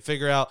history and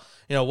figure out,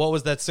 what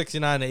was that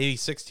 69 to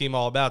 86 team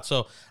all about.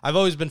 So I've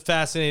always been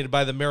fascinated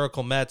by the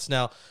Miracle Mets.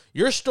 Now,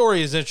 your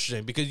story is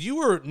interesting because you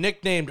were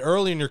nicknamed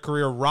early in your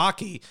career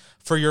Rocky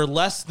for your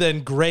less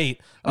than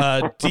great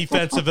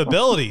defensive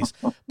abilities.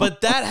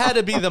 But that had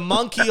to be the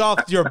monkey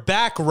off your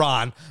back,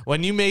 Ron,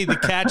 when you made the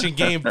catch in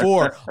Game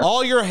 4.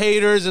 All your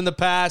haters in the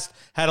past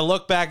had to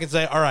look back and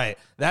say, all right,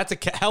 that's a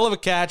hell of a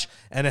catch,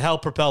 and it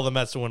helped propel the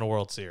Mets to win a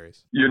World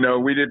Series.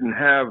 We didn't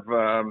have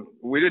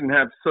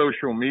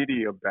social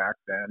media back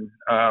then,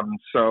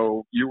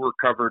 so you were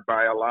covered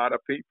by a lot of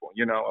people.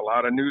 A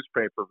lot of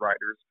newspaper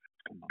writers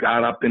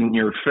got up in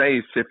your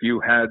face if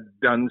you had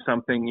done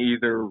something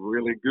either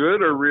really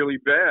good or really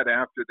bad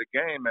after the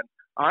game. And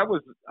I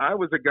was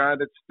a guy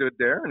that stood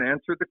there and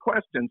answered the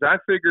questions. I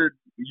figured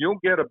you'll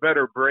get a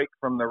better break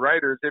from the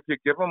writers if you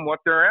give them what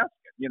they're asking.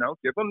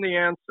 Give them the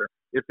answer.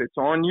 If it's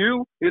on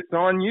you, it's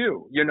on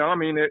you.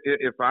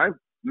 If I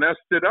messed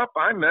it up,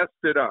 I messed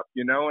it up,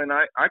 and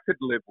I could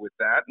live with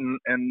that.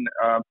 And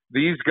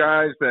these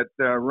guys that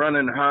run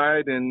and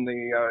hide in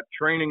the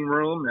training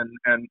room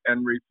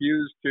and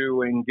refuse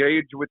to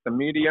engage with the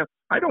media,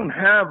 I don't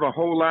have a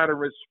whole lot of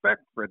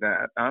respect for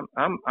that.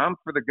 I'm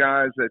for the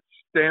guys that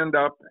stand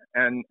up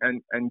and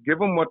give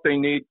them what they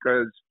need,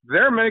 because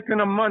they're making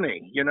them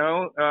money,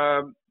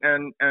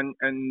 and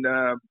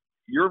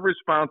you're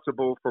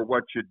responsible for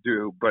what you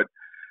do. But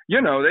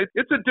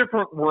it's a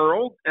different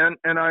world, and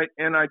I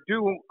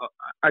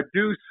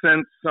do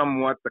sense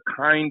somewhat the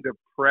kind of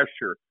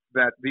pressure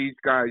that these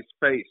guys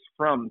face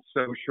from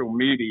social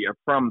media,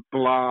 from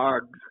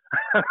blogs,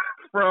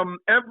 from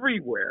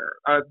everywhere.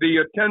 The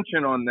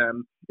attention on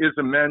them is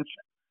immense,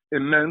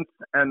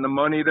 and the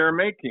money they're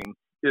making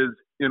is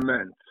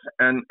immense,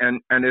 and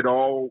it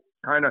all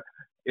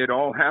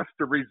has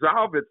to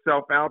resolve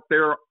itself out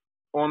there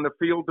on the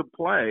field of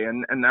play,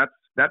 and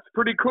that's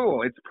pretty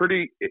cool. It's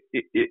pretty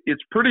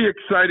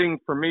exciting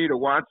for me to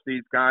watch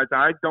these guys.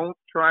 I don't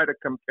try to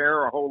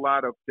compare a whole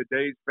lot of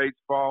today's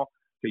baseball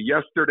to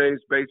yesterday's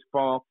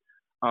baseball.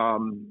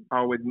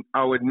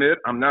 I'll admit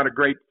I'm not a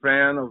great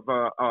fan of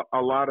a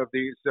lot of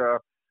these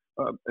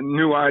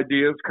new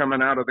ideas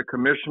coming out of the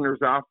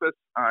commissioner's office.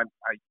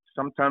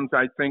 Sometimes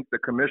I think the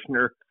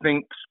commissioner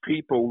thinks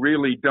people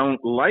really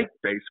don't like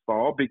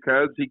baseball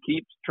because he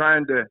keeps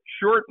trying to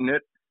shorten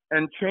it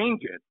and change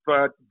it.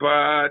 But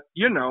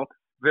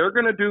they're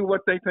going to do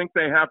what they think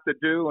they have to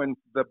do. And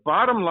the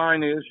bottom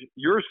line is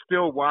you're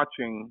still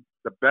watching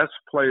the best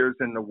players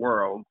in the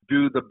world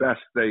do the best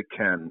they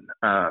can.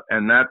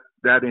 And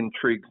that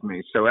intrigues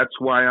me. So that's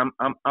why I'm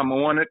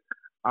on it.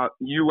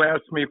 You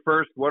asked me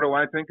first, what do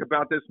I think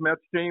about this Mets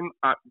team?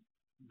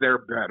 They're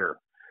better.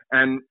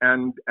 And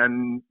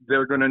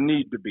they're going to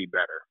need to be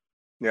better.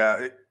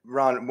 Yeah,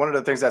 Ron, one of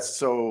the things that's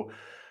so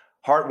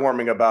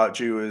heartwarming about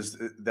you is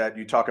that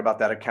you talk about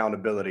that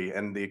accountability,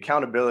 and the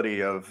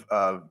accountability of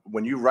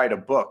when you write a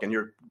book and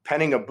you're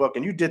penning a book,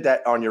 and you did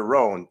that on your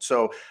own.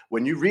 So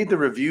when you read the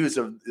reviews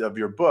of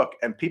your book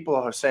and people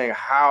are saying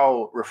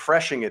how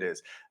refreshing it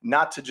is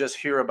not to just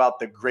hear about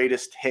the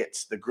greatest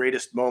hits, the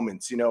greatest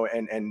moments,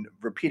 and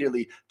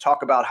repeatedly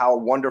talk about how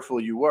wonderful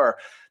you were.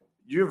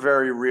 You're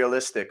very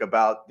realistic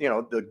about,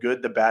 the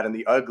good, the bad, and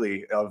the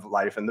ugly of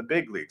life in the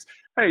big leagues.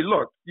 Hey,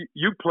 look,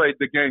 you played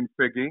the game,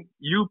 Figgy.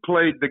 You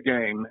played the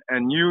game,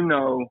 and you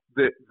know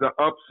that the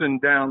ups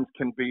and downs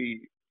can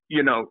be,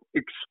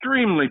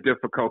 extremely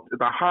difficult.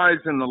 The highs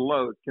and the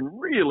lows can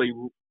really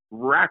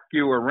rack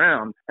you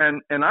around.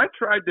 And I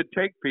tried to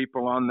take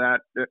people on that,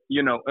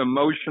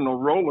 emotional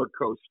roller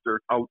coaster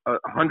a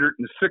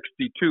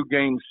 162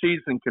 game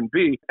season can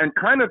be, and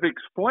kind of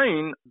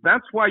explain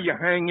that's why you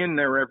hang in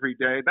there every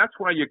day. That's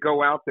why you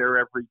go out there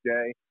every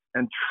day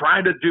and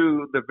try to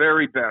do the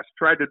very best,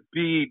 try to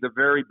be the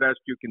very best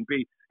you can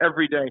be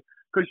every day.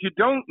 Because you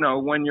don't know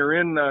when you're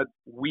in the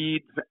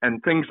weeds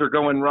and things are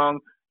going wrong.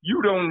 You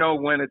don't know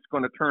when it's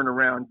going to turn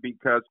around,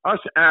 because us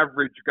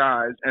average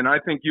guys, and I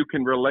think you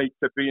can relate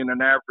to being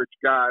an average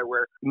guy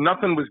where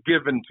nothing was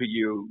given to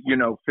you,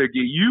 Figgy.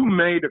 You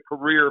made a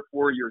career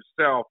for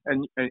yourself,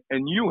 and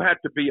you had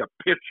to be a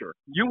pitcher.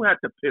 You had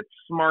to pitch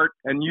smart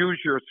and use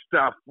your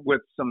stuff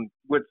with some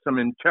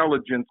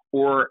intelligence,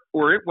 or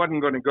it wasn't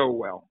going to go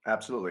well.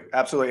 Absolutely.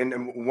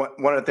 And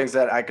one of the things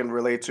that I can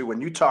relate to when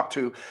you talk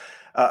to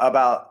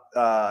about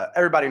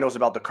everybody knows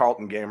about the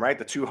Carlton game, right?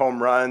 The 2 home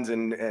runs,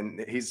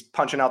 and he's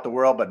punching out the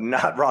world, but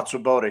not Ron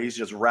Swoboda. He's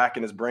just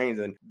racking his brains,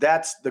 and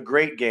that's the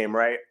great game,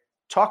 right?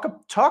 Talk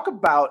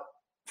about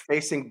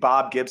facing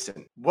Bob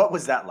Gibson. What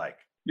was that like?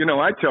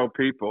 I tell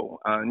people,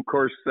 and of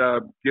course,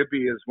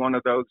 Gibby is one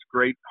of those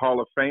great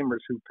Hall of Famers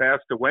who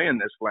passed away in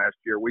this last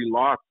year. We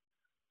lost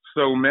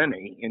so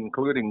many,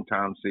 including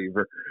Tom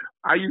Seaver.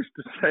 I used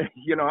to say,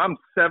 I'm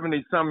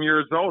 70-some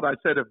years old. I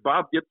said, if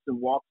Bob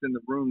Gibson walks in the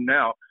room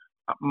now,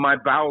 my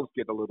bowels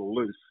get a little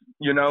loose.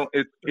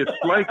 It's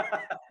like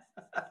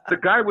the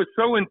guy was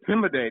so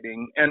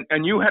intimidating,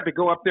 and you had to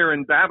go up there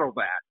and battle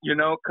that,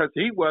 because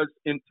he was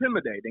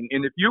intimidating.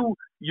 And if you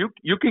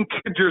can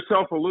kid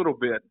yourself a little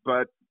bit,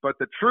 but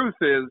the truth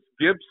is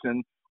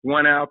Gibson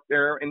went out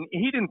there and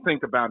he didn't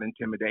think about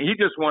intimidating. He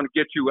just wanted to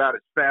get you out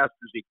as fast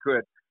as he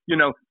could.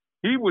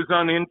 He was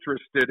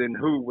uninterested in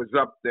who was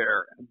up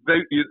there.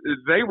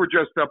 They were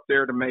just up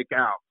there to make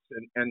outs,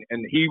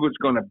 and he was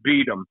going to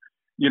beat them.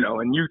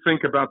 And you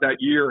think about that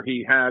year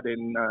he had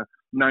in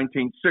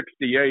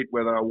 1968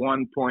 with a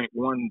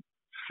 1.16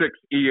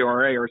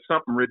 ERA or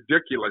something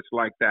ridiculous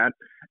like that,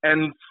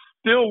 and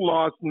still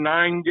lost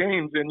 9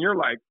 games. And you're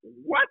like,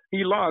 what?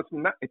 He lost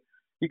 9.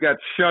 He got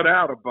shut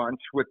out a bunch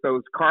with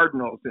those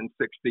Cardinals in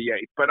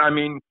 68. But, I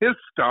mean, his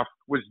stuff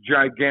was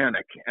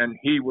gigantic, and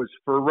he was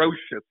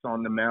ferocious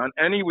on the mound,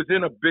 and he was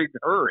in a big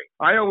hurry.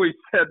 I always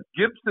said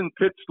Gibson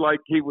pitched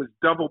like he was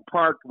double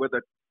parked with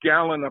a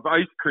gallon of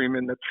ice cream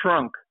in the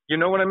trunk. You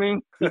know what I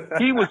mean?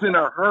 He was in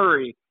a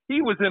hurry.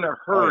 He was in a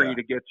hurry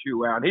to get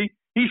you out.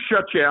 He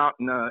shut you out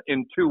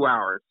in 2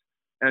 hours.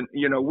 And,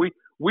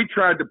 we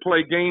tried to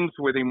play games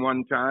with him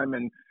one time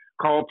and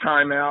call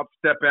timeout,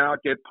 step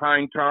out, get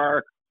pine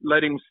tar,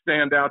 let him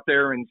stand out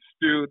there and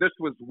stew. This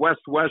was Wes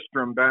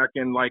Westrom back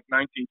in like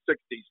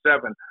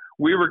 1967.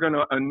 We were going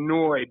to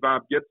annoy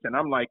Bob Gibson.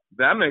 I'm like,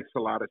 that makes a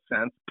lot of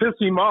sense. Piss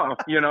him off,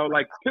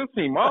 piss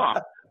him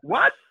off.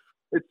 What?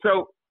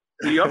 So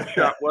the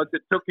upshot was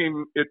it took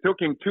him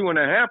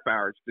 2.5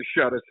 hours to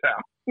shut us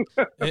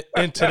out.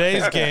 In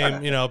today's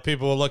game,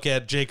 people will look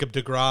at Jacob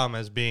deGrom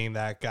as being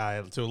that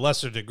guy to a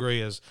lesser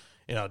degree as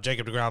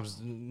Jacob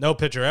deGrom's no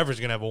pitcher ever is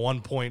going to have a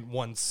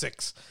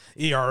 1.16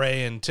 ERA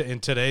in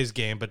today's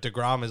game, but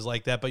deGrom is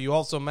like that. But you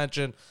also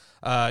mentioned,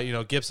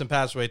 Gibson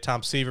passed away,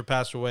 Tom Seaver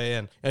passed away,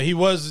 and he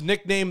was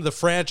nicknamed the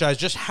franchise.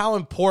 Just how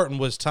important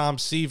was Tom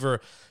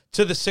Seaver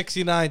to the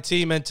 69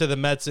 team and to the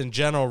Mets in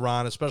general,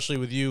 Ron, especially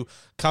with you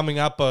coming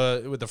up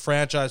with the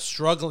franchise,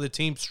 the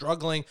team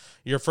struggling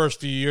your first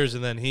few years,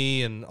 and then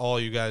he and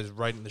all you guys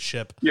righting the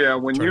ship. Yeah,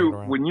 when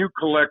you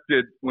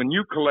collected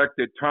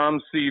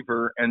Tom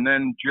Seaver and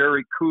then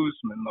Jerry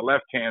Koosman, the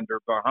left-hander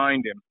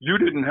behind him, you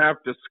didn't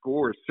have to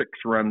score 6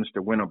 runs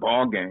to win a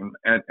ball game.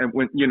 And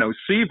when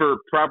Seaver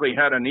probably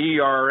had an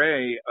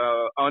ERA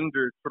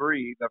under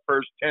 3 the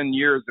first 10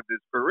 years of his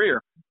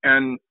career,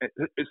 and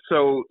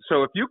so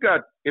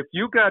if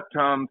you got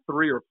Tom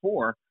 3 or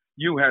 4,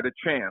 you had a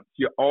chance.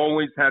 You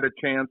always had a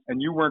chance,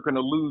 and you weren't going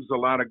to lose a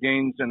lot of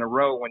games in a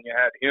row when you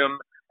had him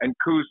and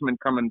Koosman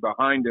coming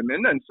behind him,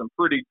 and then some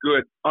pretty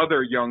good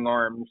other young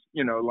arms,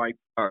 like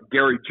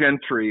Gary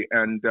Gentry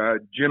and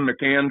Jim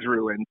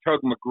McAndrew and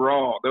Tug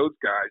McGraw, those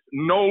guys.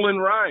 Nolan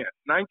Ryan,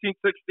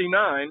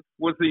 1969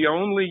 was the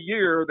only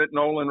year that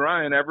Nolan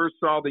Ryan ever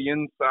saw the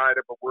inside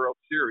of a World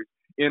Series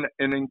in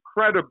an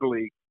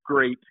incredibly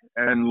great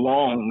and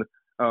long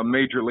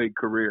major league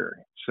career.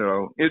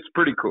 So it's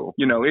pretty cool.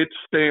 It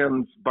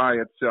stands by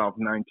itself,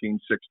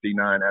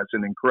 1969, as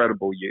an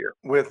incredible year.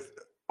 With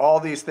all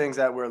these things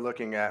that we're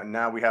looking at, and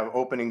now we have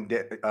opening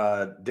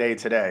day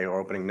today,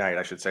 or opening night,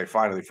 I should say,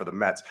 finally for the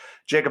Mets.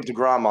 Jacob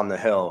deGrom on the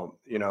hill.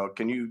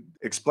 Can you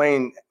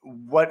explain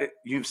what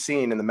you've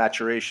seen in the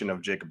maturation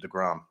of Jacob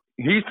deGrom?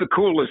 He's the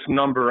coolest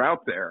number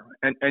out there,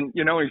 and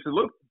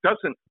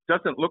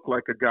doesn't look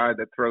like a guy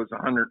that throws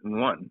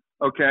 101.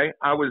 Okay,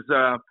 I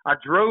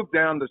drove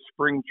down to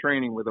spring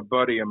training with a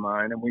buddy of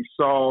mine, and we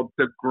saw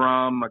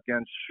deGrom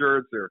against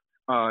Scherzer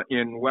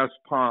in West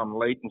Palm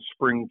late in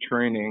spring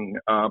training,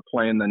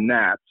 playing the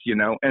Nats.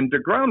 And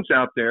deGrom's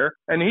out there,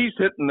 and he's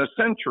hitting the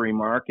century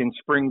mark in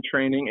spring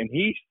training, and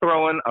he's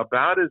throwing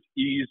about as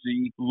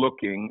easy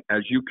looking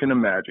as you can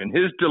imagine.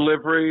 His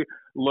delivery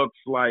looks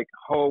like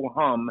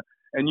ho-hum.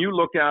 And you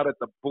look out at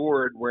the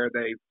board where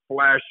they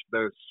flash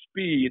the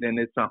speed and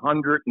it's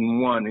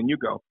 101 and you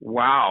go,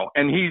 wow.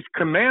 And he's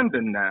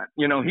commanding that.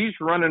 He's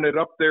running it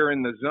up there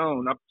in the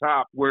zone up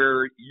top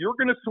where you're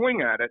going to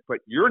swing at it, but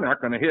you're not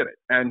going to hit it.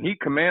 And he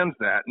commands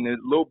that. And a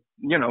little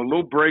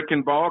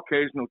breaking ball,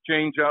 occasional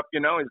change up,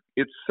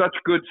 it's such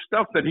good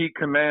stuff that he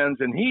commands.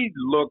 And he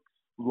looks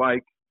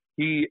like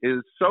he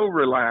is so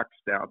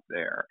relaxed out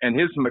there, and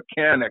his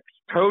mechanics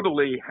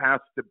totally has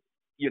to,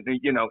 his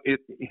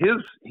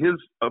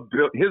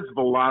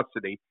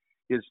velocity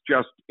is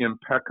just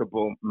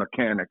impeccable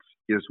mechanics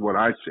is what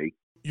I see.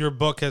 Your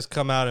book has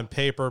come out in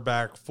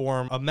paperback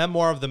form, a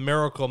memoir of the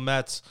Miracle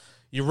Mets.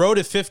 You wrote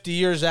it 50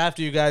 years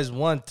after you guys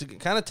won. To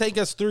kind of take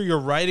us through your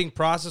writing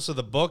process of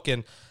the book,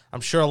 and I'm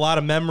sure a lot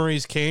of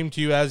memories came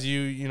to you as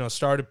you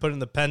started putting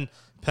the pen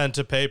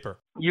to paper.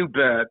 You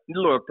bet.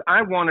 Look,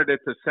 I wanted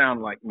it to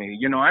sound like me.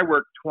 I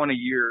worked 20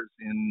 years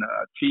in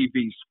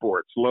TV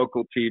sports,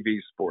 local TV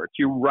sports.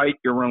 You write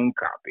your own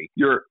copy.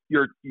 You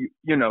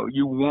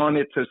want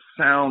it to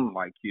sound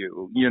like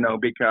you,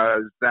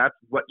 because that's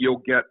what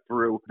you'll get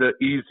through the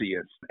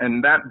easiest.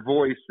 And that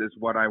voice is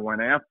what I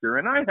went after.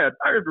 And I had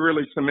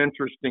really some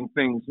interesting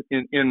things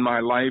in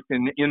my life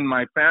and in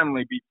my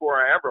family before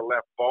I ever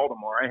left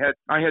Baltimore.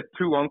 I had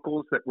 2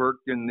 uncles that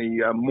worked in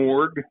the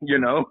morgue,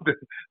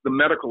 the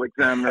medical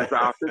examiner's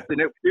office, and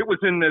it was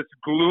in this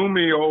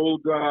gloomy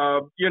old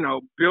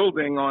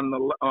building on the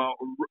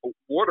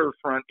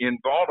waterfront in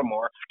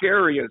Baltimore,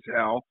 scary as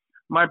hell.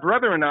 My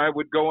brother and I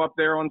would go up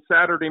there on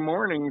Saturday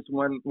mornings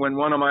when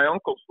one of my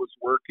uncles was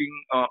working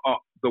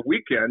the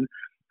weekend,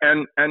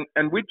 and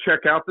we'd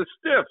check out the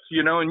stiffs,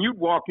 and you'd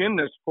walk in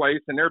this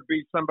place and there'd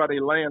be somebody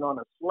laying on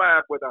a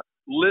slab with a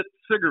lit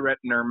cigarette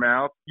in their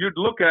mouth. You'd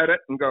look at it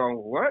and go,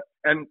 what?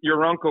 And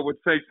your uncle would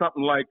say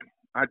something like,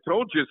 I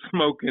told you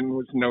smoking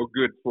was no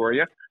good for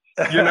you,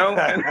 and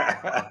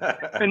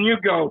you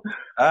go,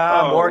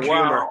 more wow.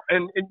 humor.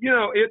 And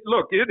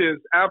it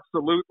is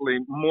absolutely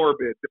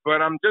morbid,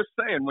 but I'm just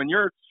saying, when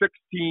you're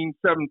 16,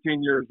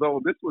 17 years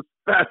old, this was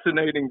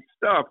fascinating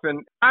stuff.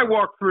 And I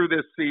walked through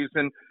this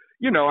season,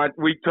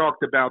 we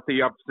talked about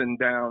the ups and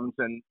downs,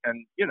 and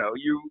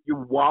you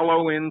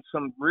wallow in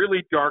some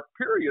really dark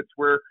periods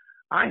where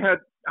I had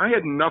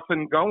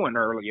nothing going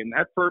early. And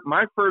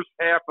my first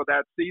half of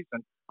that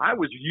season, I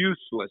was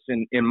useless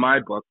in my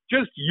book,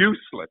 just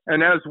useless.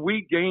 And as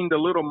we gained a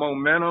little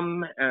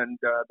momentum, and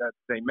that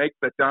they make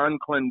the Don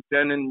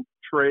Clendenin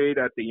trade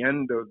at the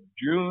end of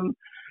June,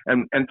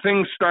 and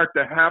things start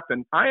to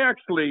happen, I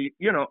actually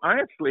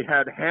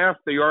had half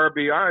the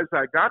RBIs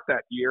I got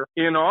that year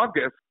in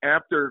August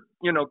after,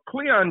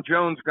 Cleon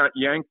Jones got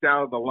yanked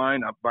out of the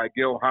lineup by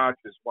Gil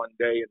Hodges one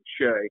day in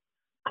Shea.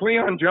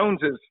 Cleon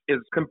Jones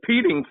is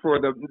competing for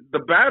the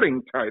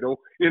batting title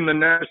in the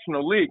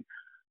National League,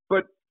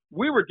 but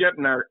we were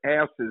getting our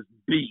asses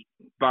beat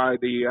by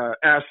the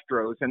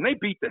Astros, and they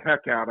beat the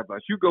heck out of us.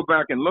 You go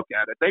back and look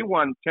at it. They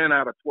won 10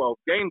 out of 12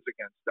 games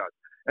against us,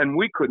 and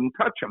we couldn't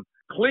touch them.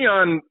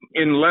 Cleon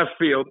in left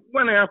field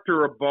went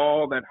after a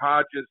ball that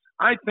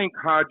I think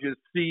Hodges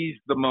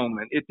seized the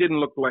moment. It didn't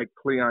look like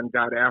Cleon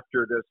got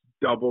after this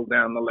double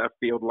down the left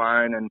field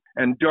line,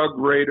 and Doug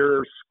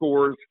Rader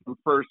scores from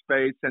first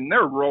base, and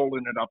they're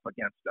rolling it up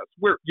against us.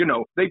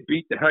 They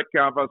beat the heck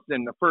out of us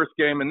in the first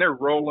game, and they're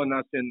rolling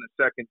us in the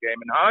second game.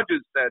 And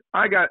Hodges said,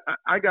 I got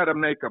to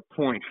make a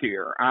point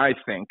here, I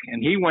think.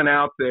 And he went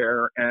out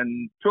there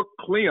and took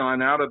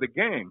Cleon out of the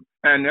game.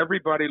 And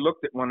everybody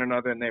looked at one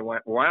another and they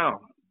went, wow.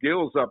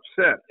 Gil's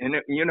upset. And,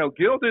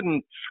 Gil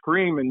didn't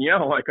scream and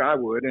yell like I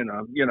would in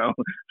a,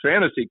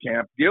 fantasy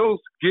camp. Gil's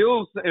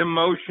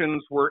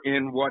emotions were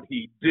in what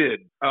he did.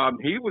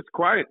 He was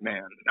quiet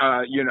man,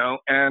 but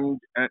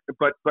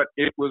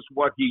it was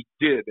what he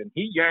did. And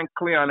he yanked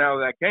Cleon out of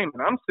that game.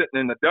 And I'm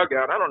sitting in the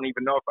dugout. I don't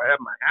even know if I have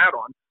my hat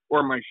on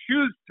or my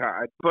shoes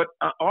tied. But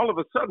all of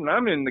a sudden,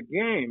 I'm in the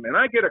game. And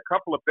I get a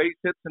couple of base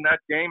hits in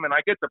that game. And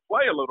I get to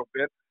play a little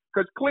bit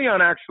because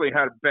Cleon actually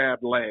had a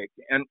bad leg.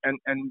 And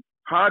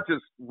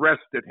Hodges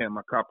rested him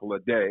a couple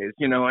of days,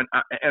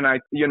 and I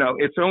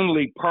it's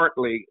only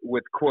partly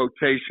with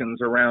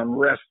quotations around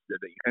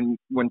rested. And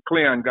when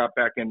Cleon got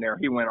back in there,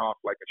 he went off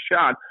like a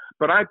shot.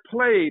 But I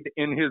played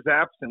in his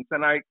absence,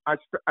 and I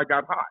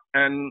got hot.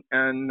 And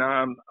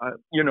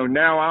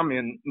now I'm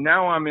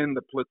in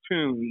the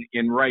platoon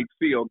in right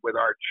field with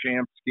Art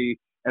Shamsky.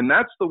 And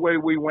that's the way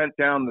we went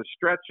down the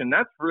stretch, and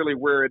that's really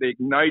where it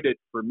ignited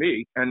for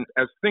me. And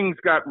as things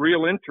got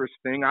real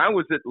interesting, I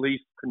was at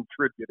least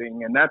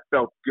contributing, and that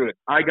felt good.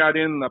 I got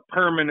in the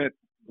permanent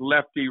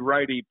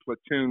lefty-righty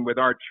platoon with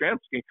Art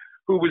Shamsky,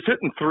 who was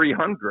hitting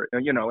 300,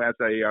 as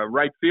a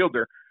right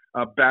fielder,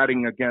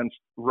 batting against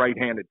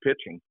right-handed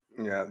pitching.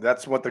 Yeah,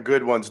 that's what the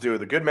good ones do.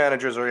 The good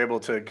managers are able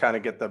to kind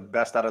of get the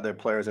best out of their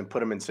players and put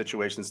them in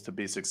situations to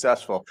be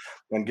successful.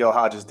 And Gil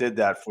Hodges did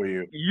that for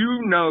you.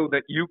 You know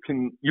that you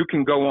can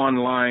go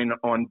online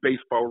on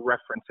Baseball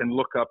Reference and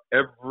look up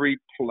every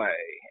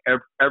play,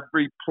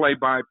 every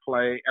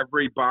play-by-play,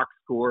 every box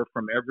score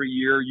from every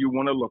year you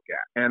want to look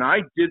at. And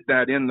I did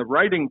that in the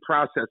writing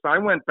process. I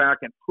went back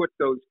and put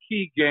those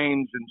key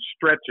games and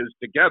stretches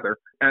together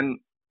and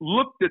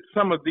looked at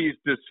some of these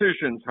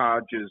decisions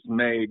Hodges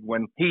made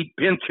when he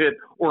pinch hit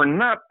or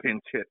not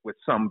pinch hit with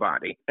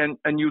somebody. And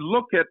you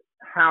look at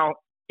how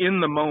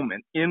in the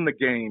moment, in the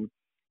game,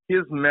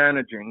 his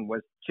managing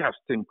was just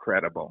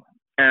incredible.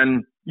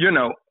 And,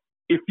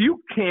 if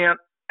you can't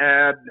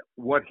add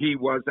what he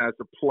was as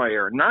a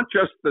player, not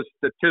just the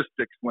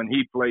statistics when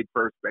he played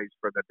first base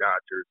for the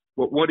Dodgers,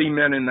 but what he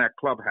meant in that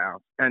clubhouse.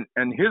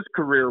 And his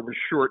career was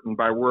shortened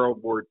by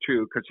World War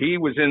II because he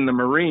was in the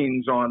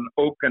Marines on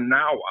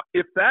Okinawa.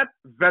 If that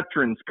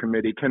Veterans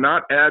Committee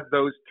cannot add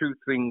those two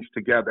things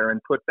together and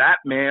put that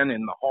man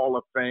in the Hall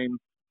of Fame,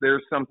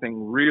 there's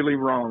something really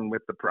wrong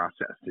with the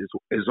process,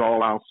 is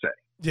all I'll say.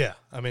 Yeah,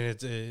 I mean,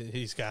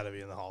 he's got to be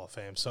in the Hall of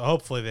Fame. So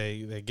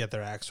hopefully they get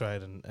their acts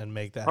right and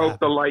make that happen. Hope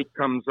the light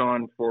comes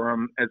on for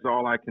him, is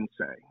all I can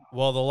say.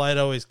 Well, the light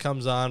always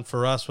comes on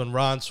for us when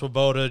Ron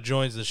Swoboda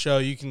joins the show.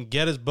 You can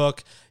get his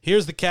book,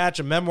 Here's the Catch,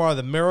 a memoir of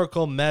the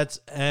Miracle Mets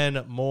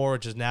and more,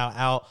 which is now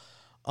out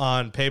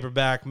on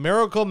paperback.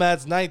 Miracle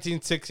Mets,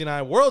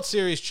 1969 World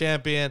Series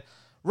champion,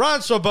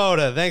 Ron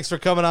Swoboda. Thanks for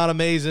coming on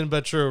Amazing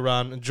But True,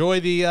 Ron. Enjoy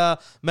the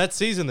Mets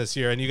season this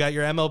year, and you got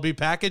your MLB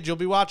package you'll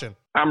be watching.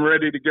 I'm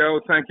ready to go.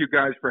 Thank you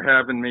guys for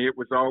having me. It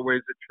was always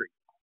a treat.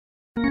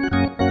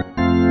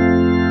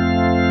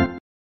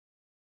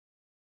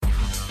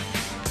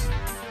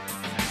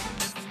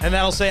 And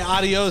that'll say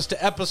adios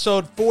to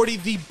episode 40,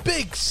 the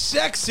big,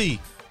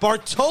 sexy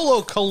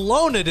Bartolo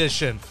Colon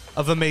edition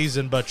of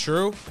Amazing But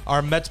True,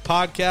 our Mets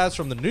podcast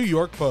from the New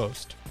York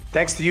Post.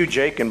 Thanks to you,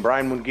 Jake and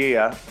Brian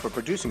Munguia, for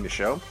producing the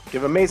show.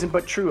 Give Amazing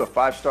But True a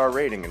 5-star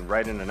rating and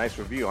write in a nice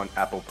review on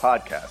Apple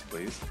Podcasts,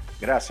 please.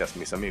 Gracias,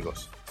 mis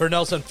amigos. For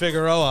Nelson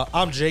Figueroa,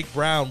 I'm Jake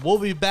Brown. We'll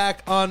be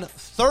back on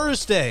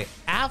Thursday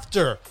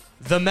after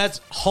the Mets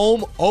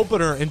home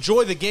opener.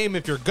 Enjoy the game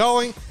if you're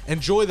going.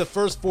 Enjoy the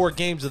first 4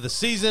 games of the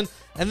season.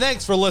 And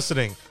thanks for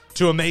listening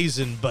to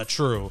Amazing But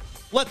True.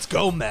 Let's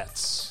go,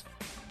 Mets.